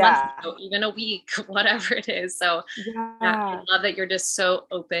 6 months ago, even a week, whatever it is. So Yeah. I love that you're just so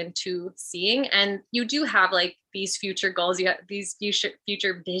open to seeing, and you do have like these future goals, you have these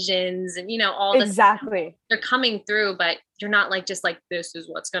future visions, and all this. Exactly. They're coming through, but you're not like, just like, this is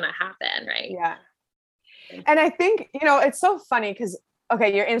what's going to happen. Right. Yeah. And I think, it's so funny because,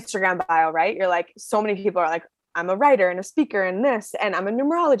 okay, your Instagram bio, right? You're like, so many people are like, I'm a writer and a speaker and this, and I'm a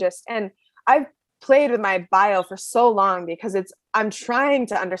numerologist. And I've played with my bio for so long because I'm trying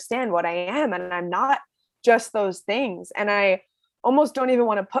to understand what I am, and I'm not just those things. And I almost don't even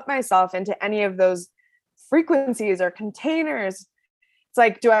want to put myself into any of those frequencies or containers. It's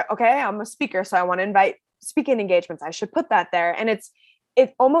like, I'm a speaker, so I want to invite speaking engagements. I should put that there. And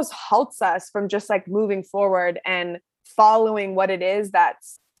it almost halts us from just like moving forward and following what it is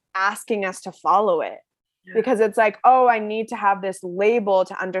that's asking us to follow it. Yeah. Because it's like, oh, I need to have this label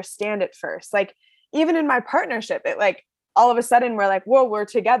to understand it first. Like, even in my partnership, it like, all of a sudden we're like, whoa, we're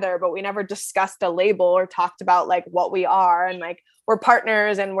together, but we never discussed a label or talked about like what we are, and like, we're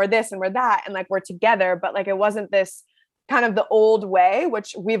partners and we're this and we're that, and like, we're together. But like, it wasn't this kind of the old way,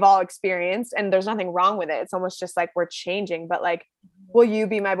 which we've all experienced, and there's nothing wrong with it. It's almost just like we're changing. But like, will you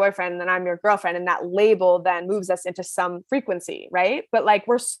be my boyfriend and then I'm your girlfriend? And that label then moves us into some frequency, right? But like,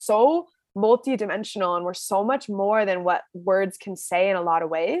 we're so multidimensional and we're so much more than what words can say in a lot of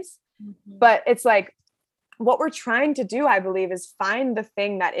ways. Mm-hmm. But it's like, what we're trying to do, I believe, is find the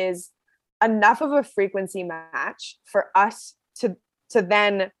thing that is enough of a frequency match for us to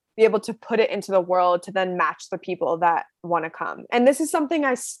then be able to put it into the world, to then match the people that want to come. And this is something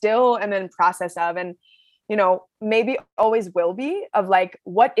I still am in process of, and maybe always will be, of like,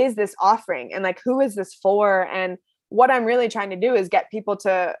 what is this offering, and like, who is this for? And what I'm really trying to do is get people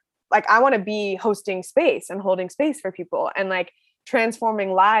to, like, I want to be hosting space and holding space for people, and like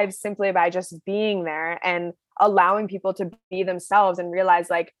transforming lives simply by just being there and allowing people to be themselves and realize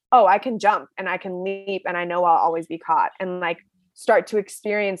like, oh, I can jump and I can leap and I know I'll always be caught, and like start to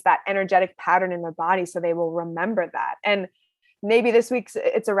experience that energetic pattern in their body so they will remember that. And maybe this week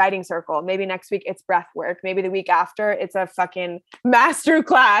it's a writing circle. Maybe next week it's breath work. Maybe the week after it's a fucking master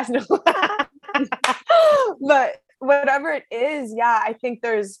class. But whatever it is, yeah, I think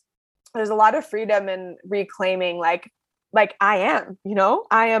there's a lot of freedom in reclaiming like I am,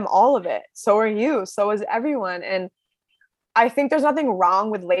 I am all of it. So are you. So is everyone. And I think there's nothing wrong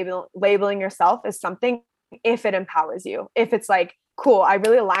with labeling yourself as something if it empowers you. If it's like, cool, I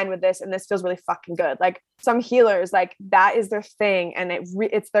really align with this and this feels really fucking good. Like, some healers, like, that is their thing, and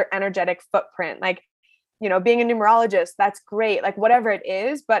it's their energetic footprint. Like, being a numerologist, that's great. Like, whatever it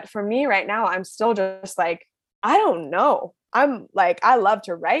is. But for me right now, I'm still just like, I don't know. I'm like, I love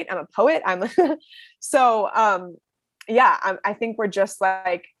to write. I'm a poet. I think we're just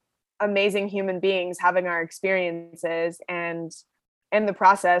like amazing human beings having our experiences, and in the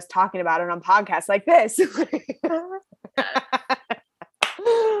process talking about it on podcasts like this.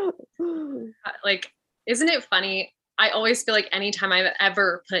 Like, isn't it funny? I always feel like anytime I've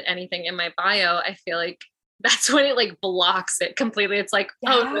ever put anything in my bio, I feel like that's when it like blocks it completely. It's like,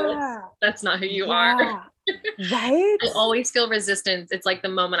 oh, no, that's not who you are. Right. I always feel resistance. It's like the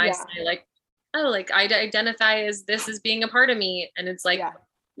moment I say like, oh, like, I identify as this as being a part of me. And it's like,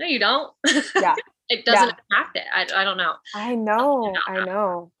 no, you don't. Yeah. It doesn't attract it. I don't know. I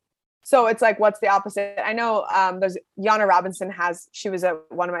know. So it's like, what's the opposite? I know there's Yana Robinson she was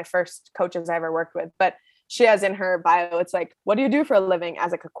one of my first coaches I ever worked with, but she has in her bio, it's like, what do you do for a living,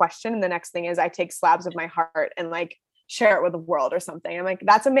 as like a question. And the next thing is, I take slabs of my heart and like share it with the world or something. I'm like,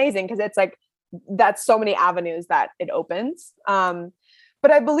 that's amazing. Cause it's like, that's so many avenues that it opens. But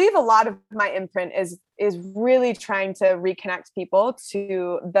I believe a lot of my imprint is really trying to reconnect people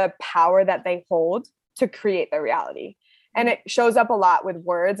to the power that they hold to create their reality. And it shows up a lot with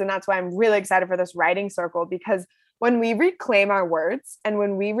words. And that's why I'm really excited for this writing circle, because when we reclaim our words and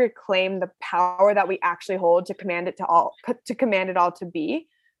when we reclaim the power that we actually hold to command it all to be,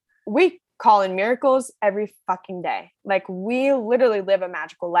 we call in miracles every fucking day. Like, we literally live a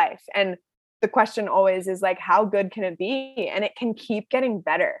magical life. And the question always is like, how good can it be? And it can keep getting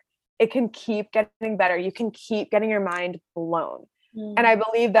better. It can keep getting better. You can keep getting your mind blown. Mm. And I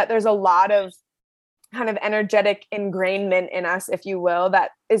believe that there's a lot of kind of energetic ingrainment in us, if you will, that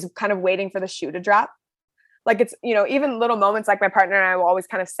is kind of waiting for the shoe to drop. Like, it's, even little moments, like my partner and I will always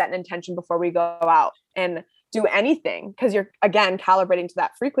kind of set an intention before we go out and do anything, because you're, again, calibrating to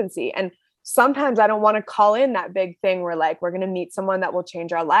that frequency. And sometimes I don't want to call in that big thing where like, we're going to meet someone that will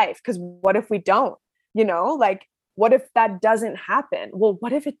change our life. Because what if we don't, like, what if that doesn't happen? Well,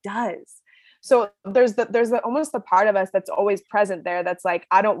 what if it does? So there's almost the part of us that's always present there. That's like,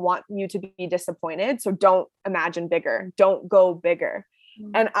 I don't want you to be disappointed. So don't imagine bigger. Don't go bigger.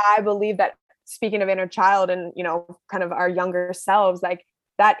 And I believe that, speaking of inner child and, kind of our younger selves, like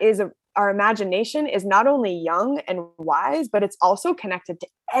that is our imagination is not only young and wise, but it's also connected to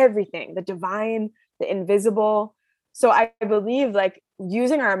everything, the divine, the invisible. So I believe like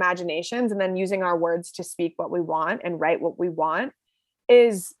using our imaginations and then using our words to speak what we want and write what we want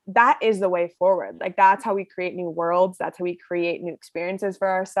is the way forward. Like that's how we create new worlds. That's how we create new experiences for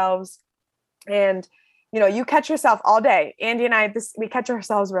ourselves. And, you catch yourself all day. Andy and I, we catch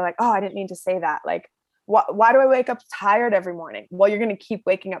ourselves. We're like, oh, I didn't mean to say that. Like, why do I wake up tired every morning? Well, you're going to keep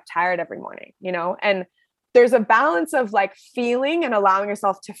waking up tired every morning, and there's a balance of like feeling and allowing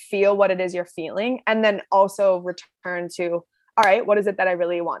yourself to feel what it is you're feeling. And then also return to, all right, what is it that I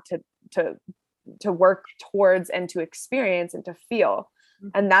really want to work towards and to experience and to feel?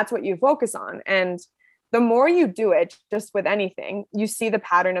 And that's what you focus on. And the more you do it, just with anything, you see the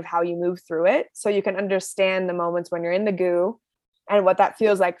pattern of how you move through it. So you can understand the moments when you're in the goo and what that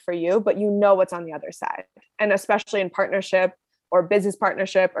feels like for you, but you know what's on the other side. And especially in partnership or business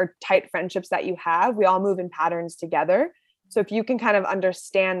partnership or tight friendships that you have, we all move in patterns together. So if you can kind of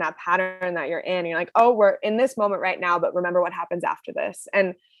understand that pattern that you're in, you're like, oh, we're in this moment right now, but remember what happens after this.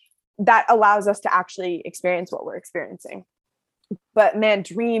 And that allows us to actually experience what we're experiencing. But man,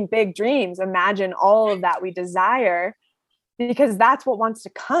 dream big dreams. Imagine all of that we desire, because that's what wants to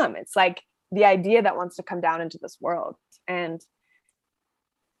come. It's like the idea that wants to come down into this world. And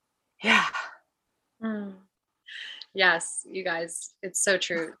yeah. Yes, you guys, it's so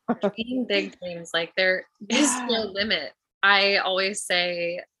true. Dream big dreams. Like there is no limit. I always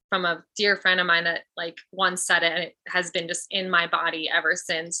say, from a dear friend of mine that like once said it, and it has been just in my body ever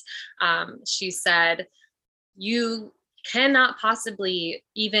since. She said, you cannot possibly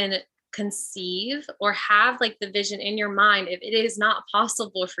even conceive or have like the vision in your mind if it is not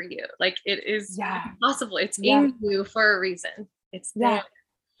possible for you. Like it is possible. It's in you for a reason. It's there.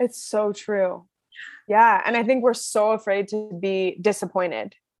 It's so true. Yeah. And I think we're so afraid to be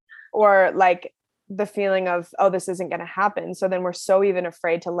disappointed, or like the feeling of, oh, this isn't going to happen. So then we're so even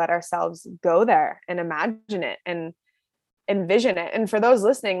afraid to let ourselves go there and imagine it and envision it. And for those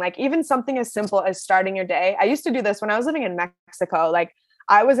listening, like even something as simple as starting your day. I used to do this when I was living in Mexico. Like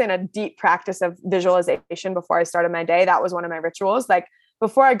I was in a deep practice of visualization before I started my day. That was one of my rituals. Like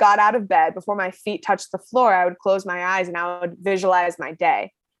before I got out of bed, before my feet touched the floor, I would close my eyes and I would visualize my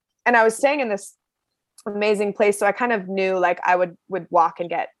day. And I was staying in this amazing place. So I kind of knew like I would walk and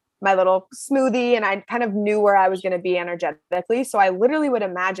get my little smoothie, and I kind of knew where I was going to be energetically. So I literally would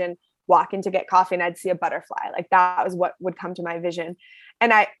imagine walking to get coffee and I'd see a butterfly. Like that was what would come to my vision.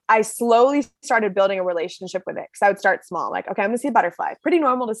 And I slowly started building a relationship with it, because I would start small. Like, okay, I'm gonna see a butterfly. Pretty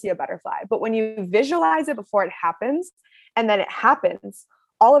normal to see a butterfly. But when you visualize it before it happens, and then it happens,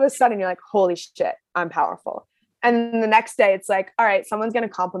 all of a sudden you're like, holy shit, I'm powerful. And the next day it's like, all right, someone's going to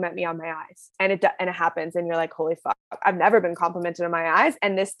compliment me on my eyes. And it happens. And you're like, holy fuck, I've never been complimented on my eyes.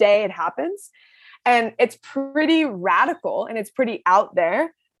 And this day it happens. And it's pretty radical and it's pretty out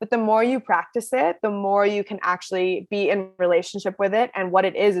there. But the more you practice it, the more you can actually be in relationship with it. And what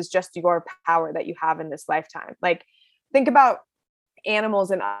it is just your power that you have in this lifetime. Like think about animals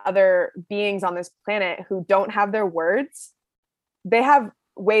and other beings on this planet who don't have their words. They have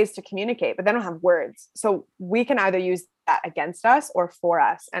ways to communicate, but they don't have words. So we can either use that against us or for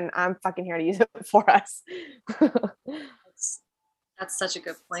us. And I'm fucking here to use it for us. That's such a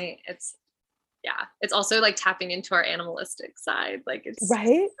good point. It's also like tapping into our animalistic side. Like it's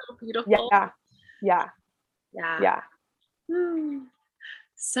right. So beautiful. Yeah.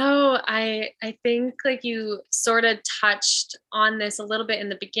 So I think like you sort of touched on this a little bit in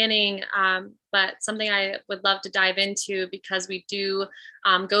the beginning, but something I would love to dive into, because we do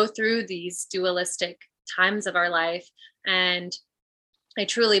go through these dualistic times of our life. And I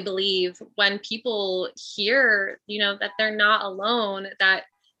truly believe when people hear, that they're not alone, that,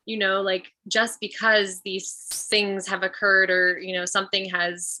 like just because these things have occurred or, something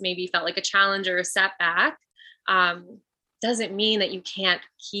has maybe felt like a challenge or a setback, doesn't mean that you can't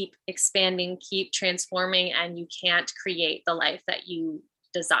keep expanding, keep transforming, and you can't create the life that you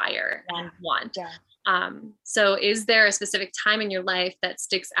desire and want. So is there a specific time in your life that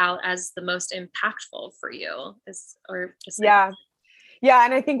sticks out as the most impactful for you? Yeah.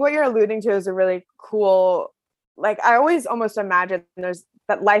 And I think what you're alluding to is a really cool, like I always almost imagine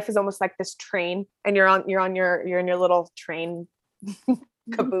that life is almost like this train, and you're in your little train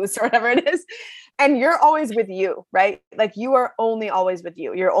caboose or whatever it is. And you're always with you, right? Like you are only always with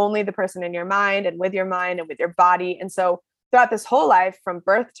you. You're only the person in your mind and with your body. And so throughout this whole life, from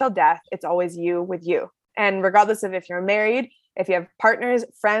birth till death, it's always you with you. And regardless of if you're married, if you have partners,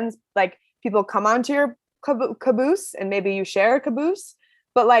 friends, like people come onto your caboose and maybe you share a caboose,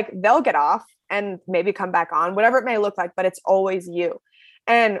 but like they'll get off and maybe come back on, whatever it may look like, but it's always you.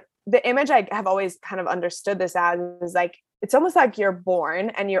 And the image I have always kind of understood this as is like, it's almost like you're born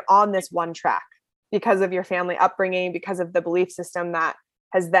and you're on this one track because of your family upbringing, because of the belief system that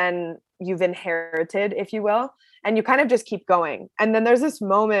has then you've inherited, if you will, and you kind of just keep going. And then there's this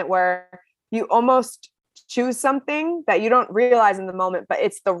moment where you almost choose something that you don't realize in the moment, but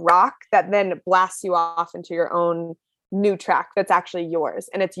it's the rock that then blasts you off into your own new track that's actually yours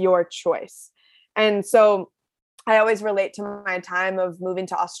and it's your choice. And so I always relate to my time of moving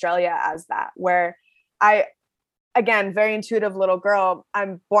to Australia as that, where again, very intuitive little girl.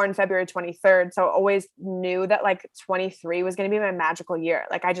 I'm born February 23rd. So I always knew that like 23 was going to be my magical year.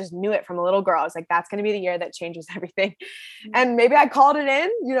 Like I just knew it from a little girl. I was like, that's going to be the year that changes everything. And maybe I called it in,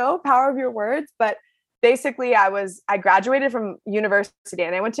 power of your words. But basically I graduated from university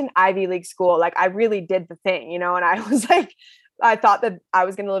and I went to an Ivy League school. Like I really did the thing, and I was like, I thought that I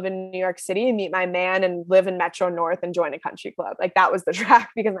was going to live in New York City and meet my man and live in Metro North and join a country club. Like that was the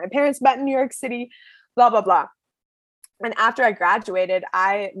track because my parents met in New York City, blah, blah, blah. And after I graduated,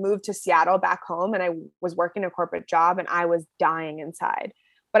 I moved to Seattle back home and I was working a corporate job and I was dying inside,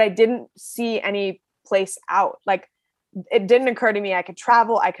 but I didn't see any place out. Like it didn't occur to me I could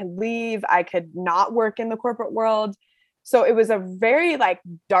travel, I could leave, I could not work in the corporate world. So it was a very like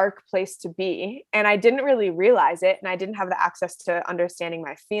dark place to be. And I didn't really realize it. And I didn't have the access to understanding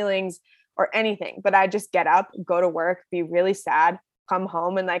my feelings or anything, but I just get up, go to work, be really sad, come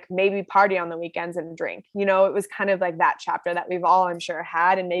home and like maybe party on the weekends and drink. It was kind of like that chapter that we've all, I'm sure,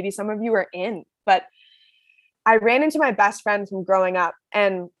 had, and maybe some of you are in. But I ran into my best friend from growing up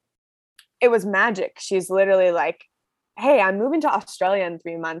and it was magic. She's literally like, hey, I'm moving to Australia in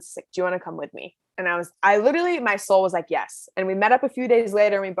 3 months. Like, do you want to come with me? And I literally, my soul was like, yes. And we met up a few days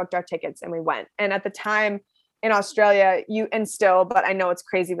later and we booked our tickets and we went. And at the time in Australia, but I know it's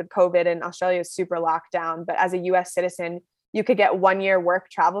crazy with COVID and Australia is super locked down, but as a US citizen, you could get 1 year work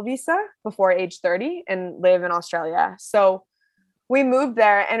travel visa before age 30 and live in Australia. So we moved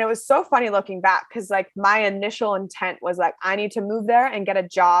there and it was so funny looking back because like my initial intent was like, I need to move there and get a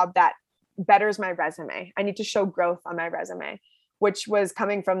job that betters my resume. I need to show growth on my resume, which was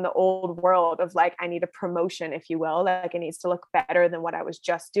coming from the old world of like, I need a promotion, if you will, like it needs to look better than what I was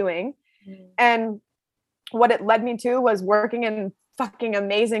just doing. And what it led me to was working in fucking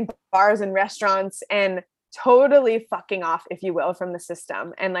amazing bars and restaurants and totally fucking off, if you will, from the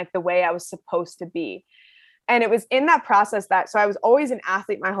system and like the way I was supposed to be. And it was in that process so I was always an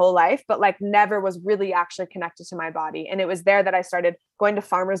athlete my whole life, but like never was really actually connected to my body. And it was there that I started going to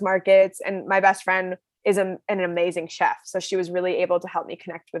farmers markets, and my best friend is an amazing chef. So she was really able to help me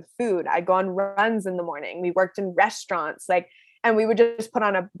connect with food. I'd go on runs in the morning. We worked in restaurants, and we would just put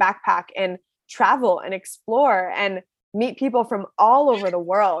on a backpack and travel and explore and meet people from all over the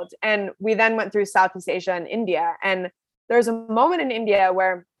world. And we then went through Southeast Asia and India. And there's a moment in India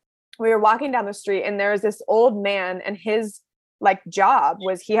where we were walking down the street and there was this old man, and his like job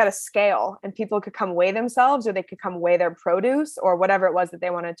was he had a scale and people could come weigh themselves or they could come weigh their produce or whatever it was that they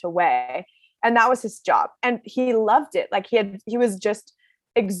wanted to weigh. And that was his job. And he loved it. Like he was just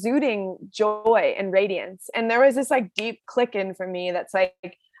exuding joy and radiance. And there was this like deep click in for me that's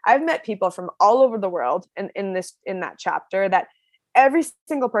like, I've met people from all over the world in that chapter that every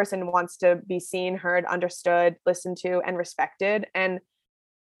single person wants to be seen, heard, understood, listened to, and respected. And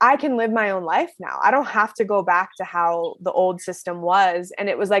I can live my own life now. I don't have to go back to how the old system was. And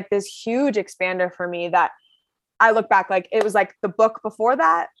it was like this huge expander for me that I look back, like it was like the book before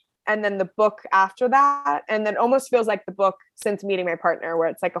that, and then the book after that. And then almost feels like the book since meeting my partner, where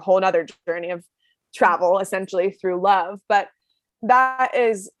it's like a whole nother journey of travel essentially through love. But that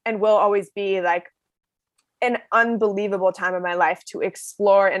is and will always be like an unbelievable time of my life to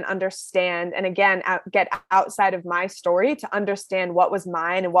explore and understand. And again, get outside of my story to understand what was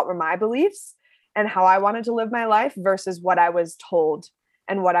mine and what were my beliefs and how I wanted to live my life versus what I was told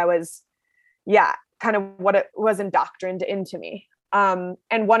and what I was, kind of what it was indoctrined into me. And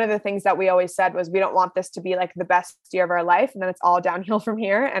one of the things that we always said was, we don't want this to be like the best year of our life, and then it's all downhill from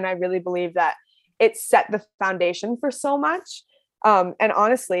here. And I really believe that it set the foundation for so much. And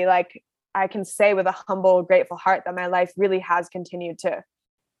honestly, like I can say with a humble, grateful heart that my life really has continued to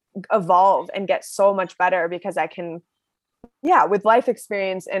evolve and get so much better because I can, with life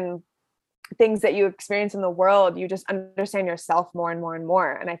experience and things that you experience in the world, you just understand yourself more and more and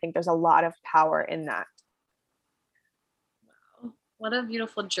more. And I think there's a lot of power in that. Wow. What a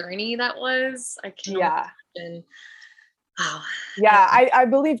beautiful journey that was. I can imagine. Wow. Yeah. I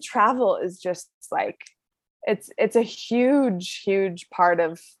believe travel is just like, it's a huge, huge part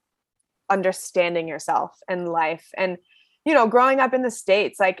of understanding yourself and life. And growing up in the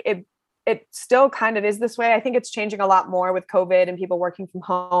States, like it still kind of is this way. I think it's changing a lot more with COVID and people working from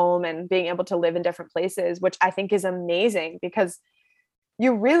home and being able to live in different places, which I think is amazing because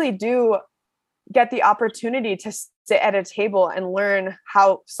you really do get the opportunity to sit at a table and learn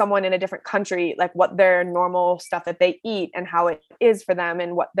how someone in a different country, like what their normal stuff that they eat and how it is for them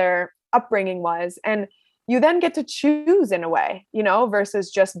and what their upbringing was. And you then get to choose in a way,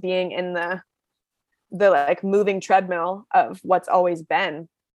 versus just being in the like moving treadmill of what's always been.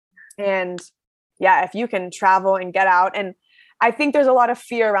 And yeah, if you can travel and get out, and I think there's a lot of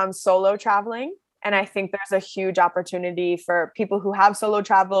fear around solo traveling. And I think there's a huge opportunity for people who have solo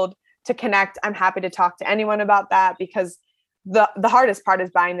traveled to connect. I'm happy to talk to anyone about that because the hardest part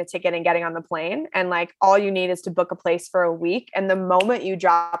is buying the ticket and getting on the plane. And like, all you need is to book a place for a week. And the moment you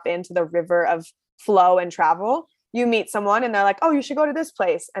drop into the river of flow and travel, you meet someone and they're like, oh, you should go to this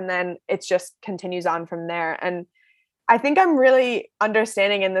place. And then it just continues on from there. And I think I'm really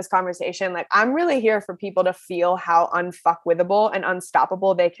understanding in this conversation, like I'm really here for people to feel how unfuckwithable and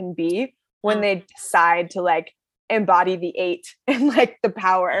unstoppable they can be when they decide to like embody the 8 and like the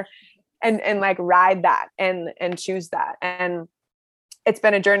power and like ride that and choose that. And it's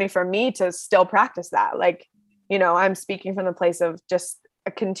been a journey for me to still practice that. Like, I'm speaking from the place of just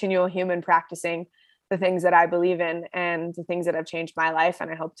a continual human practicing the things that I believe in and the things that have changed my life. And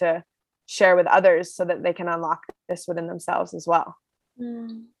I hope to share with others so that they can unlock this within themselves as well.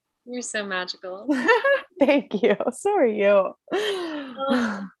 You're so magical. Thank you. So are you.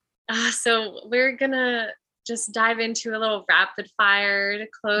 So we're gonna just dive into a little rapid fire to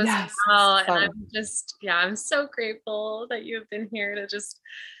close out. And I'm so grateful that you've been here to just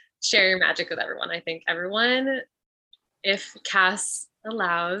share your magic with everyone. I think everyone, if Cass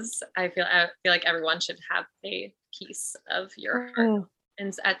allows, I feel like everyone should have a piece of your heart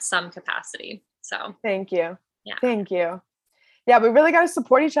and at some capacity. So thank you. Yeah. Thank you. Yeah, we really got to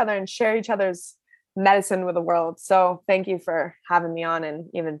support each other and share each other's medicine with the world. So thank you for having me on and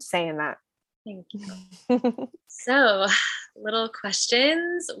even saying that. Thank you. So, little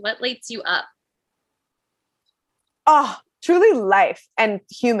questions. What lights you up? Oh, truly life and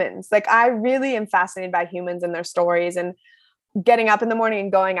humans. Like I really am fascinated by humans and their stories, and getting up in the morning and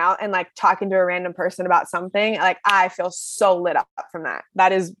going out and like talking to a random person about something. Like I feel so lit up from that.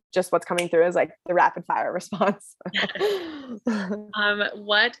 That is just what's coming through is like the rapid fire response.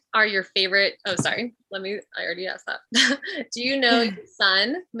 What are your favorite? Oh, sorry. I already asked that. Do you know your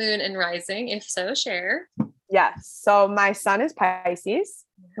sun, moon, and rising? If so, share. Yes. So my sun is Pisces,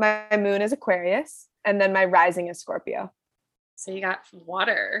 my moon is Aquarius, and then my rising is Scorpio. So you got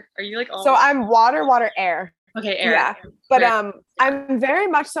water. Are you like all? So I'm water, air. Okay, air. Yeah. But I'm very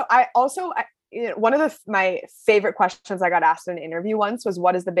much so. I also, one of my favorite questions I got asked in an interview once was,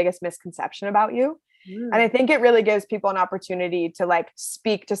 what is the biggest misconception about you? And I think it really gives people an opportunity to like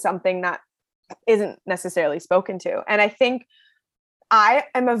speak to something that isn't necessarily spoken to. And I think I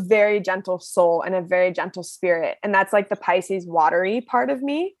am a very gentle soul and a very gentle spirit. And that's like the Pisces watery part of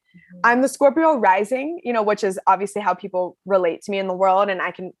me. I'm the Scorpio rising, which is obviously how people relate to me in the world. And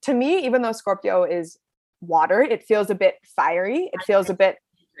to me, even though Scorpio is water, it feels a bit fiery. It feels a bit,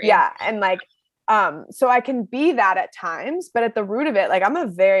 and like, so I can be that at times, but at the root of it, like I'm a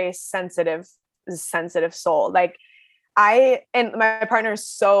very sensitive soul. Like and my partner is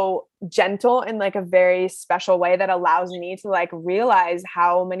so gentle in like a very special way that allows me to like realize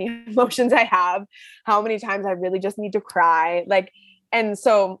how many emotions I have, how many times I really just need to cry. Like, and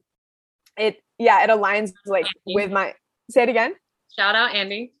so it aligns like with my, say it again. Shout out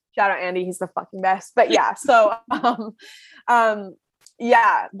Andy. He's the fucking best. But yeah, so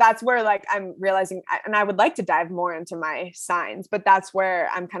that's where like I'm realizing, and I would like to dive more into my signs, but that's where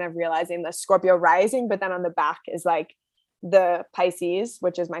I'm kind of realizing the Scorpio rising, but then on the back is like the Pisces,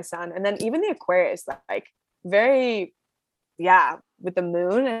 which is my sun. And then even the Aquarius, like very, with the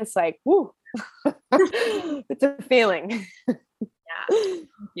moon, it's like, woo, it's a feeling.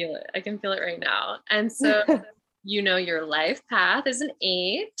 I can feel it right now. And so, your life path is an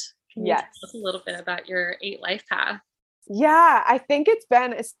 8. Can you tell us a little bit about your 8 life path? Yeah, I think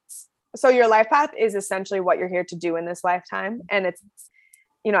so your life path is essentially what you're here to do in this lifetime. And it's,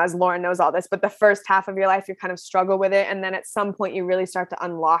 as Lauren knows all this, but the first half of your life, you kind of struggle with it. And then at some point you really start to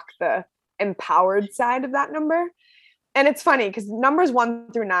unlock the empowered side of that number. And it's funny because numbers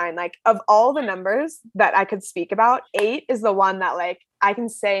 1 through 9, like of all the numbers that I could speak about, 8 is the one that like I can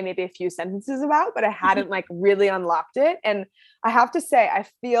say maybe a few sentences about, but I hadn't like really unlocked it. And I have to say, I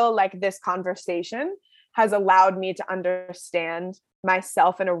feel like this conversation has allowed me to understand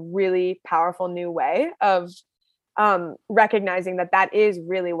myself in a really powerful new way of recognizing that that is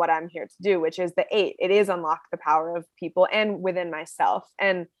really what I'm here to do, which is the 8. It is unlock the power of people and within myself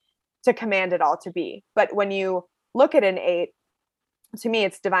and to command it all to be. But when you look at an 8, to me,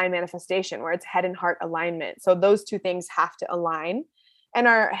 it's divine manifestation, where it's head and heart alignment. So those two things have to align. And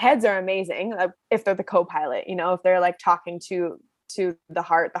our heads are amazing if they're the co-pilot, if they're like talking to the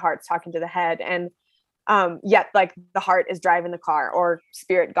heart's talking to the head. And yet like the heart is driving the car, or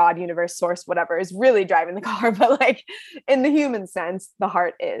spirit, God, universe, source, whatever is really driving the car. But like in the human sense, the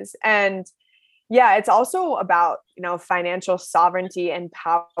heart is. And yeah, it's also about, financial sovereignty and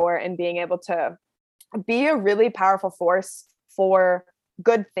power, and being able to be a really powerful force for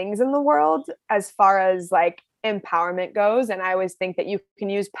good things in the world as far as like empowerment goes. And I always think that you can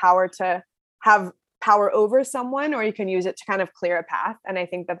use power to have power over someone, or you can use it to kind of clear a path. And I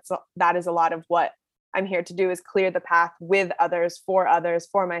think that is a lot of what I'm here to do, is clear the path with others,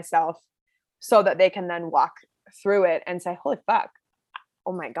 for myself, so that they can then walk through it and say, holy fuck,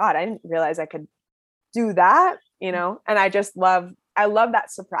 oh my God, I didn't realize I could do that, and I love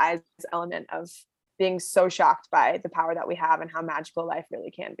that surprise element of being so shocked by the power that we have and how magical life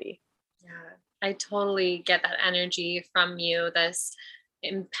really can be. Yeah, I totally get that energy from you, this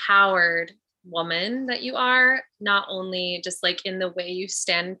empowered woman that you are, not only just like in the way you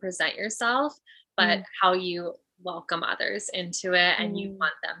stand and present yourself, but how you welcome others into it, and you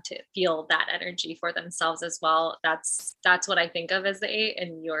want them to feel that energy for themselves as well. That's what I think of as the 8,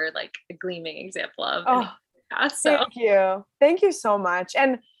 and you're like a gleaming example of. So thank you so much.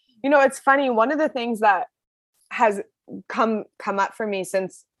 And it's funny, one of the things that has come up for me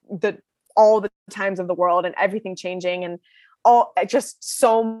since all the times of the world and everything changing, and all just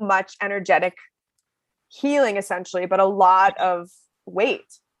so much energetic healing essentially, but a lot of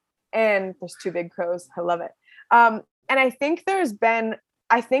weight. And there's 2 big crows. I love it. And I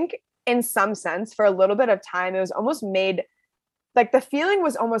think in some sense, for a little bit of time, it was almost made like the feeling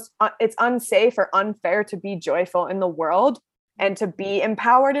was almost, it's unsafe or unfair to be joyful in the world and to be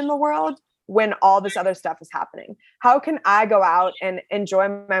empowered in the world when all this other stuff is happening. How can I go out and enjoy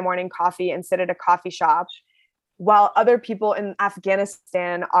my morning coffee and sit at a coffee shop while other people in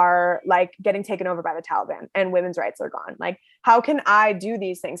Afghanistan are like getting taken over by the Taliban and women's rights are gone? Like, how can I do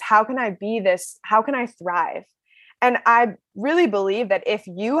these things? How can I be this? How can I thrive? And I really believe that if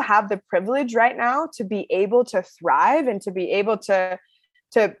you have the privilege right now to be able to thrive and to be able to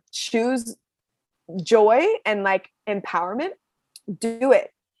choose joy and like empowerment, do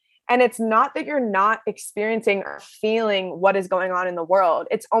it. And it's not that you're not experiencing or feeling what is going on in the world.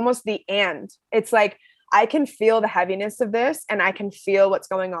 It's almost the and. It's like, I can feel the heaviness of this, and I can feel what's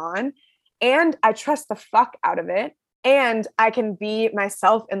going on, and I trust the fuck out of it, and I can be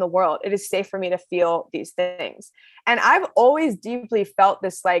myself in the world. It is safe for me to feel these things. And I've always deeply felt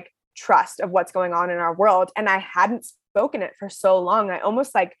this like trust of what's going on in our world, and I hadn't spoken it for so long. I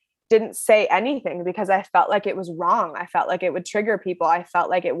almost like didn't say anything because I felt like it was wrong. I felt like it would trigger people. I felt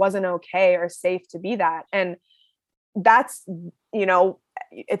like it wasn't okay or safe to be that. And that's,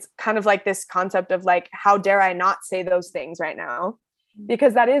 it's kind of like this concept of like, how dare I not say those things right now?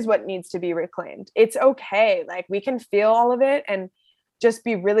 Because that is what needs to be reclaimed. It's okay. Like, we can feel all of it and just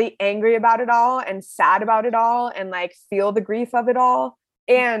be really angry about it all and sad about it all and like feel the grief of it all.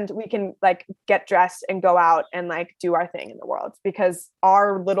 And we can like get dressed and go out and like do our thing in the world, because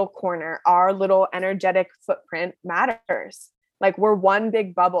our little corner, our little energetic footprint matters. Like, we're one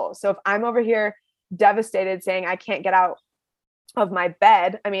big bubble. So if I'm over here devastated saying I can't get out of my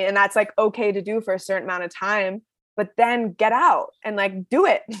bed, I mean, and that's like okay to do for a certain amount of time, but then get out and like do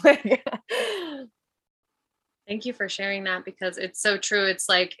it. Thank you for sharing that, because it's so true. It's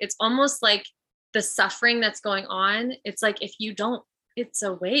like, it's almost like the suffering that's going on. It's like, if you don't, it's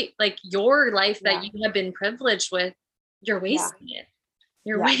a weight, like your life that you have been privileged with, you're wasting it.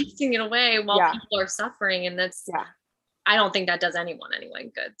 You're wasting it away while people are suffering. And that's, I don't think that does anyone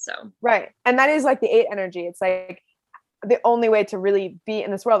good. So. Right. And that is like the 8 energy. It's like the only way to really be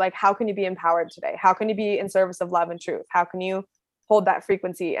in this world. Like, how can you be empowered today? How can you be in service of love and truth? How can you hold that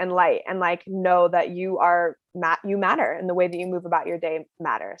frequency and light and like know that you are you matter, and the way that you move about your day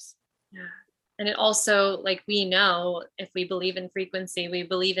matters. Yeah. And it also, like, we know if we believe in frequency, we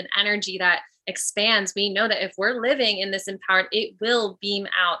believe in energy that expands. We know that if we're living in this empowered, it will beam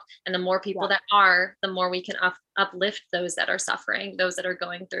out. And the more people that are, the more we can uplift those that are suffering, those that are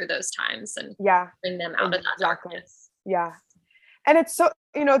going through those times, and bring them out of that darkness. Yeah. And it's so,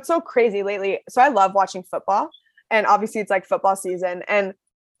 it's so crazy lately. So I love watching football, and obviously it's like football season, and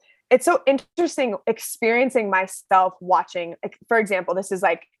it's so interesting experiencing myself watching, like, for example, this is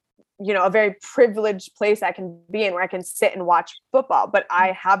like a very privileged place I can be in where I can sit and watch football, but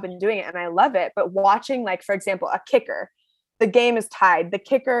I have been doing it and I love it. But watching, like, for example, a kicker, the game is tied, the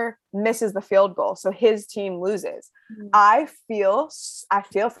kicker misses the field goal, so his team loses. I feel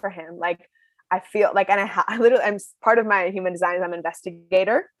for him. Like, I feel like, and I literally, I'm part of my human design is I'm an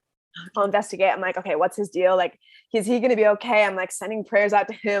investigator. I'll investigate. I'm like, okay, what's his deal? Like, is he going to be okay? I'm like sending prayers out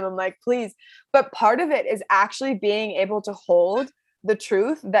to him. I'm like, please. But part of it is actually being able to hold the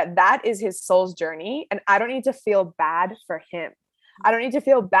truth that that is his soul's journey. And I don't need to feel bad for him. I don't need to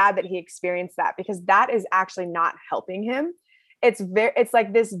feel bad that he experienced that, because that is actually not helping him. It's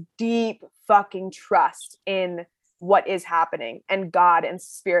like this deep fucking trust in what is happening, and God and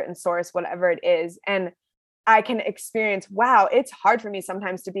spirit and source, whatever it is. And I can experience, wow, it's hard for me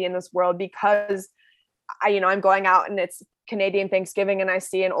sometimes to be in this world, because I'm going out and it's Canadian Thanksgiving and I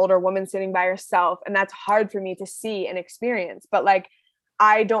see an older woman sitting by herself, and that's hard for me to see and experience. But like,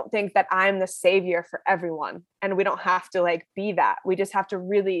 I don't think that I'm the savior for everyone, and we don't have to like be that. We just have to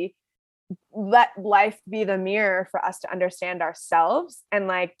really let life be the mirror for us to understand ourselves and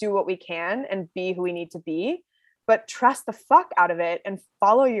like do what we can and be who we need to be, but trust the fuck out of it and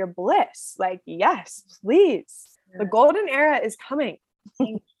follow your bliss. Like, yes, please. The golden era is coming.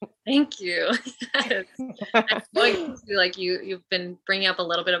 Thank you. Yes. I'm going to, like, you've been bringing up a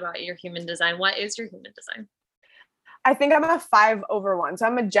little bit about your human design. What is your human design? I think I'm a 5/1. So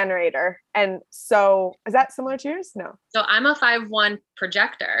I'm a generator. And so is that similar to yours? No. So I'm a 5/1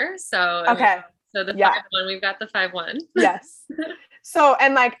 projector. So okay. So the 5/1, we've got the 5/1. Yes. So,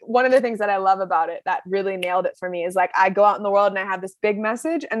 and like one of the things that I love about it that really nailed it for me is like, I go out in the world and I have this big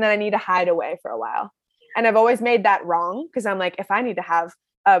message, and then I need to hide away for a while. And I've always made that wrong, because I'm like, if I need to have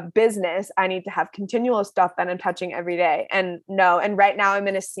a business, I need to have continual stuff that I'm touching every day. And no, and right now I'm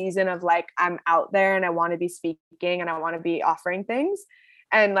in a season of like, I'm out there and I want to be speaking and I want to be offering things.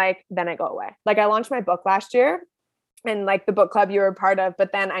 And like, then I go away. Like, I launched my book last year, and like the book club you were a part of,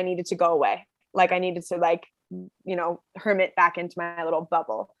 but then I needed to go away. Like, I needed to like, hermit back into my little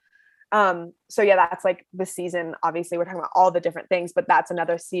bubble. So yeah, that's like the season. Obviously we're talking about all the different things, but that's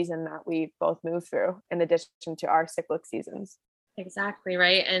another season that we both move through in addition to our cyclic seasons. Exactly.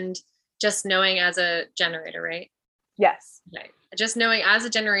 Right. And just knowing as a generator, right? Yes. Right. Just knowing as a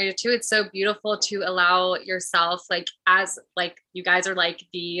generator too, it's so beautiful to allow yourself, like, as like you guys are like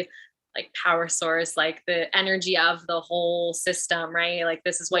the like power source, like the energy of the whole system, right? Like,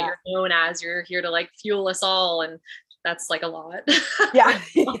 this is what you're known as. You're here to like fuel us all. And that's like a lot. Yeah.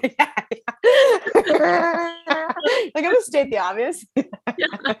 Like, I'm gonna state the obvious.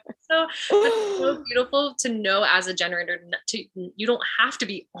 Yeah. So it's so beautiful to know as a generator, you don't have to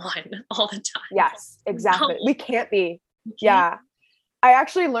be on all the time. Yes, exactly. We can't be. Yeah. I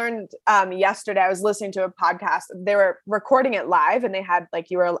actually learned yesterday, I was listening to a podcast. They were recording it live, and they had like,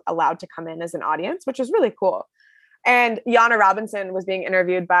 you were allowed to come in as an audience, which was really cool. And Yana Robinson was being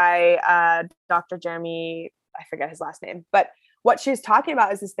interviewed by Dr. Jeremy, I forget his last name, but what she's talking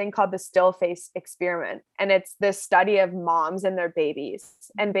about is this thing called the still face experiment. And it's this study of moms and their babies.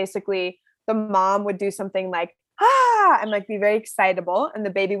 And basically the mom would do something like, and like be very excitable, and the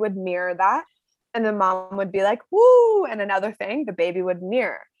baby would mirror that. And the mom would be like, woo, and another thing, the baby would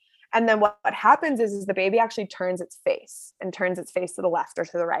mirror. And then what happens is the baby actually turns its face to the left or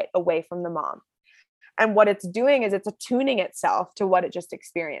to the right, away from the mom. And what it's doing is it's attuning itself to what it just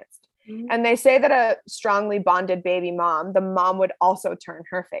experienced. Mm-hmm. And they say that a strongly bonded baby mom, the mom would also turn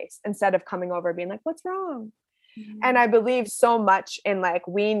her face instead of coming over being like, what's wrong? Mm-hmm. And I believe so much in like,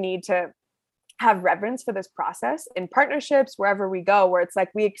 we need to have reverence for this process in partnerships, wherever we go, where it's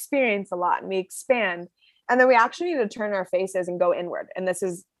like we experience a lot and we expand, and then we actually need to turn our faces and go inward. And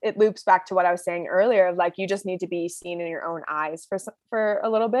it loops back to what I was saying earlier of like, you just need to be seen in your own eyes for a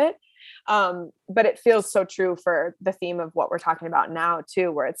little bit. But it feels so true for the theme of what we're talking about now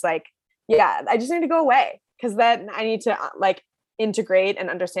too, where it's like, yeah, I just need to go away, because then I need to like integrate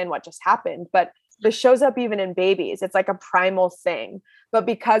and understand what just happened. But this shows up even in babies. It's like a primal thing. But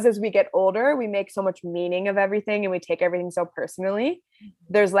because as we get older, we make so much meaning of everything and we take everything so personally,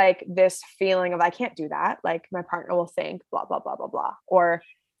 there's like this feeling of, I can't do that. Like, my partner will think blah, blah, blah, blah, blah, or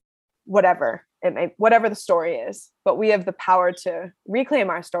whatever whatever the story is. But we have the power to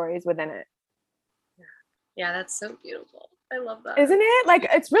reclaim our stories within it. Yeah, that's so beautiful. I love that. Isn't it? Like,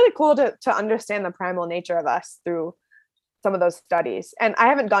 it's really cool to understand the primal nature of us through some of those studies. And I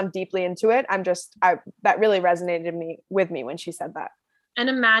haven't gone deeply into it. That really resonated with me when she said that. And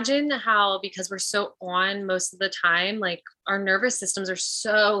imagine how, because we're so on most of the time, like our nervous systems are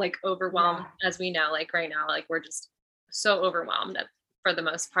so like overwhelmed, as we know, like right now, like we're just so overwhelmed for the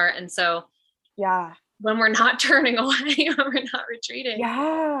most part. And so when we're not turning away, when we're not retreating,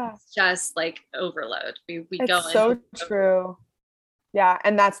 Yeah. it's just like overload. We It's go so into true. Yeah.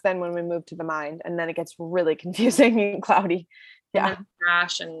 And that's then when we move to the mind, and then it gets really confusing and cloudy. and Yeah. then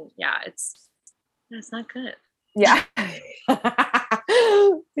crash, and it's not good. Yeah.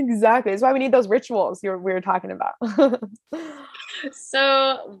 Exactly. That's why we need those rituals we were talking about.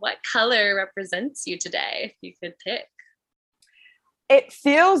 So what color represents you today, if you could pick? It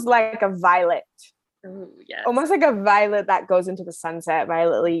feels like a violet. Oh, yes. Almost like a violet that goes into the sunset,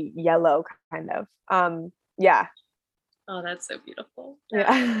 violetly yellow kind of. Yeah. Oh, that's so beautiful.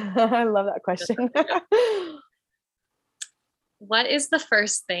 Yeah. I love that question. What is the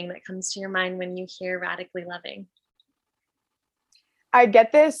first thing that comes to your mind when you hear radically loving? I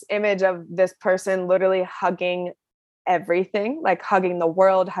get this image of this person literally hugging everything, like hugging the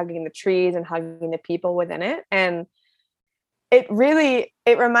world, hugging the trees, and hugging the people within it. And it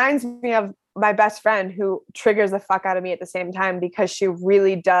reminds me of my best friend, who triggers the fuck out of me at the same time, because she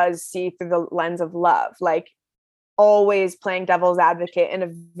really does see through the lens of love, like always playing devil's advocate in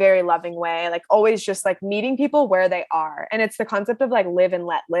a very loving way, like always just like meeting people where they are. And it's the concept of like live and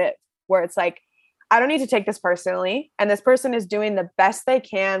let live, where it's like, I don't need to take this personally, and this person is doing the best they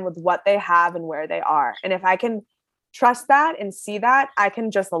can with what they have and where they are. And if I can trust that and see that, I can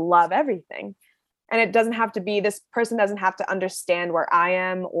just love everything. And it doesn't have to be, this person doesn't have to understand where I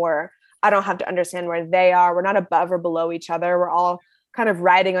am, or I don't have to understand where they are. We're not above or below each other. We're all kind of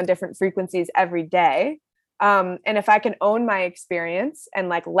riding on different frequencies every day. And if I can own my experience and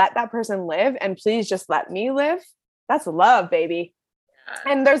like let that person live, and please just let me live, that's love, baby.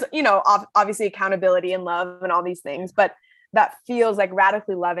 And there's, obviously accountability and love and all these things, but that feels like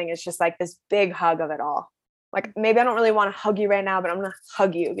radically loving is just like this big hug of it all. Like, maybe I don't really want to hug you right now, but I'm going to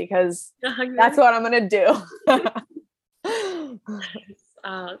hug you because that's what I'm going to do.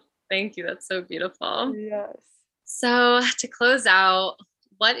 Thank you. That's so beautiful. Yes. So to close out,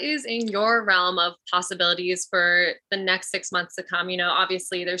 what is in your realm of possibilities for the next 6 months to come?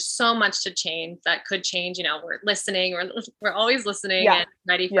 Obviously there's so much to change that could change. We're listening, we're always listening and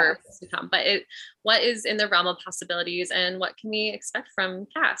ready for what's to come. But what is in the realm of possibilities, and what can we expect from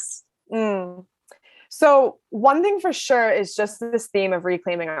Cass? So one thing for sure is just this theme of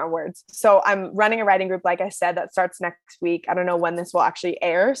reclaiming our words. So I'm running a writing group, like I said, that starts next week. I don't know when this will actually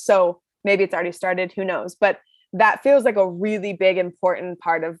air, so maybe it's already started, who knows? But that feels like a really big, important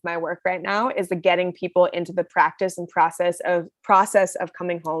part of my work right now, is the getting people into the practice and process of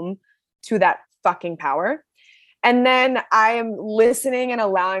coming home to that fucking power. And then I am listening and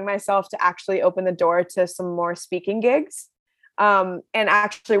allowing myself to actually open the door to some more speaking gigs. And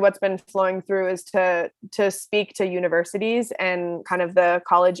actually what's been flowing through is to speak to universities and kind of the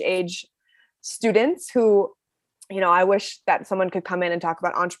college age students who, I wish that someone could come in and talk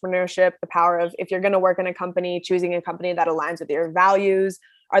about entrepreneurship, the power of, if you're going to work in a company, choosing a company that aligns with your values.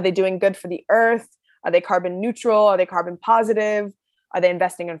 Are they doing good for the earth? Are they carbon neutral? Are they carbon positive? Are they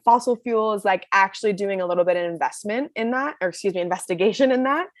investing in fossil fuels? Like actually doing a little bit of investigation in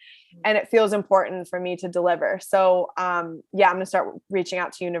that. And it feels important for me to deliver. So I'm going to start reaching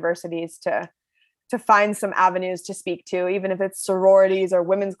out to universities to find some avenues to speak to, even if it's sororities or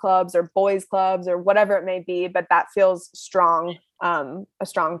women's clubs or boys clubs or whatever it may be, but that feels strong, a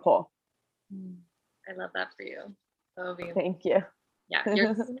strong pull. I love that for you. Thank you.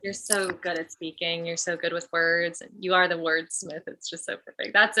 Yeah, you're so good at speaking. You're so good with words. You are the wordsmith. It's just so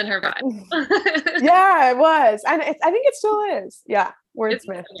perfect. That's in her vibe. Yeah, it was. And I think it still is. Yeah,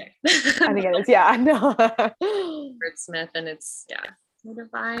 wordsmith. I think it is. Yeah, I know. Wordsmith, and it's, so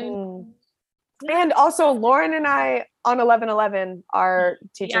divine. And also Lauren and I on 11/11 are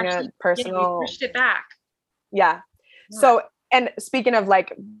teaching a personal. You pushed it back. Yeah. So, and speaking of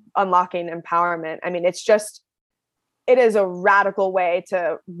like unlocking empowerment, I mean, it is a radical way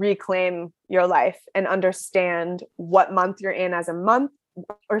to reclaim your life and understand what month you're in as a month,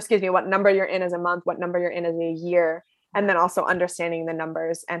 or what number you're in as a month, what number you're in as a year. And then also understanding the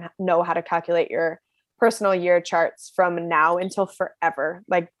numbers and know how to calculate your personal year charts from now until forever.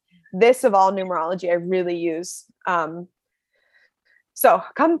 Like, this of all numerology I really use. So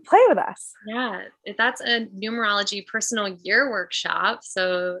come play with us. Yeah, that's a numerology personal year workshop.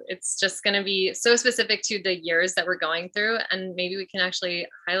 So it's just going to be so specific to the years that we're going through. And maybe we can actually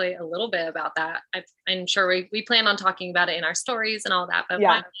highlight a little bit about that. I'm sure we plan on talking about it in our stories and all that, but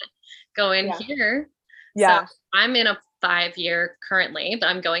why not go in here? Yeah. So I'm in a 5-year currently, but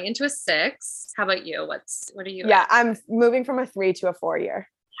I'm going into a 6. How about you? What are you? Yeah, I'm moving from a 3 to a 4-year.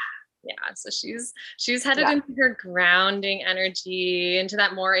 Yeah. So she's headed into her grounding energy, into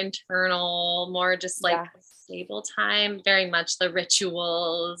that more internal, more just like stable time, very much the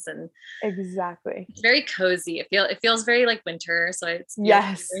rituals, and Exactly. it's very cozy. It feels very like winter. So it's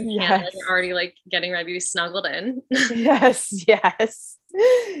Yes. Canada, Yes. you're already like getting ready to be snuggled in. Yes. Yes.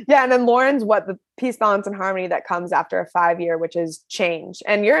 Yeah. And then Lauren's what the peace, balance, and harmony that comes after a 5 year, which is change.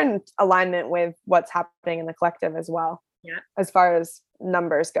 And you're in alignment with what's happening in the collective as well. Yeah. As far as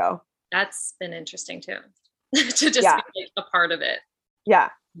numbers go. That's been interesting too. To just Yeah. be like a part of it. Yeah.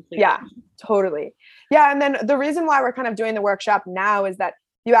 Completely. Yeah, totally. Yeah. And then the reason why we're kind of doing the workshop now is that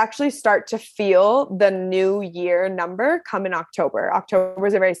you actually start to feel the new year number come in October. October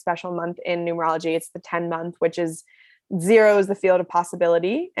is a very special month in numerology. It's the 10 month, which is 0 is the field of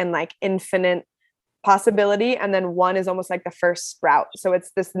possibility and like infinite possibility. And then 1 is almost like the first sprout. So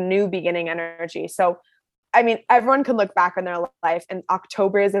it's this new beginning energy. So, I mean, everyone can look back on their life, and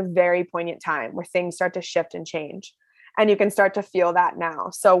October is a very poignant time where things start to shift and change. And you can start to feel that now.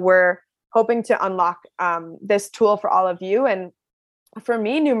 So we're hoping to unlock this tool for all of you. And for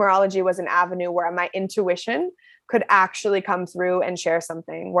me, numerology was an avenue where my intuition could actually come through and share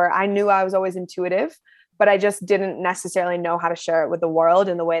something, where I knew I was always intuitive, but I just didn't necessarily know how to share it with the world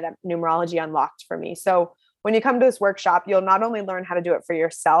in the way that numerology unlocked for me. So when you come to this workshop, you'll not only learn how to do it for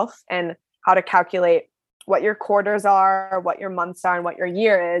yourself and how to calculate what your quarters are, what your months are, and what your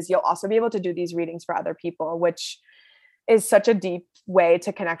year is, you'll also be able to do these readings for other people, which is such a deep way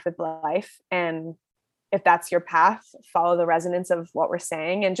to connect with life. And if that's your path, follow the resonance of what we're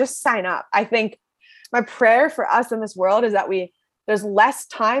saying and just sign up. I think my prayer for us in this world is that there's less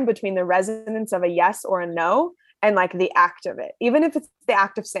time between the resonance of a yes or a no and like the act of it. Even if it's the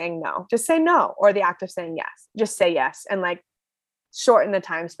act of saying no, just say no, or the act of saying yes, just say yes, and like shorten the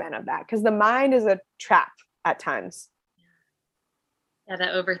time span of that, because the mind is a trap at times. Yeah,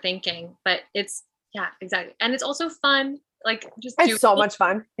 that overthinking, but yeah, exactly. And it's also fun. Like it's so much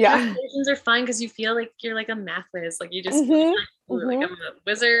fun. Yeah. Calculations are fun because you feel like you're like a math whiz. Like you just feel like I'm a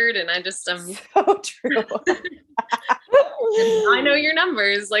wizard and I just so true. I know your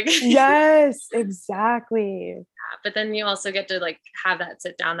numbers. Like yes, exactly. Yeah, but then you also get to like have that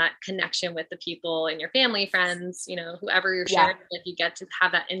sit down, that connection with the people and your family, friends, whoever you're sharing with, you get to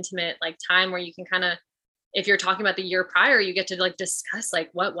have that intimate like time where you can kind of, if you're talking about the year prior, you get to like discuss like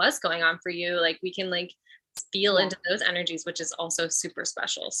what was going on for you. Like we can like feel into those energies, which is also super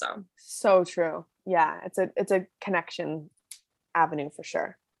special. So true. Yeah. It's a connection avenue for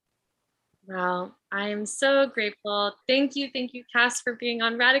sure. Well, I'm so grateful. Thank you, Cass, for being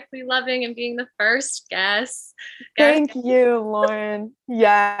on Radically Loving and being the first guest. Thank you, Lauren.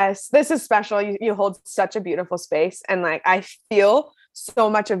 Yes, this is special. You hold such a beautiful space, and like I feel so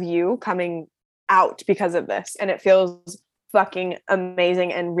much of you coming out because of this, and it feels fucking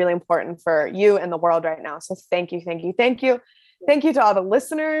amazing and really important for you and the world right now. So thank you, thank you, thank you. Thank you to all the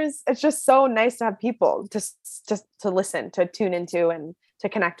listeners. It's just so nice to have people to listen, to tune into, and to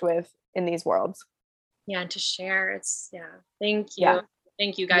connect with in these worlds. Yeah, and to share. Thank you. Yeah.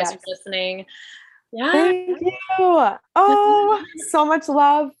 Thank you guys for listening. Yeah. Thank you. Oh, so much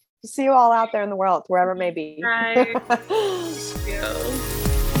love. See you all out there in the world, wherever it may be. Right. Thank you.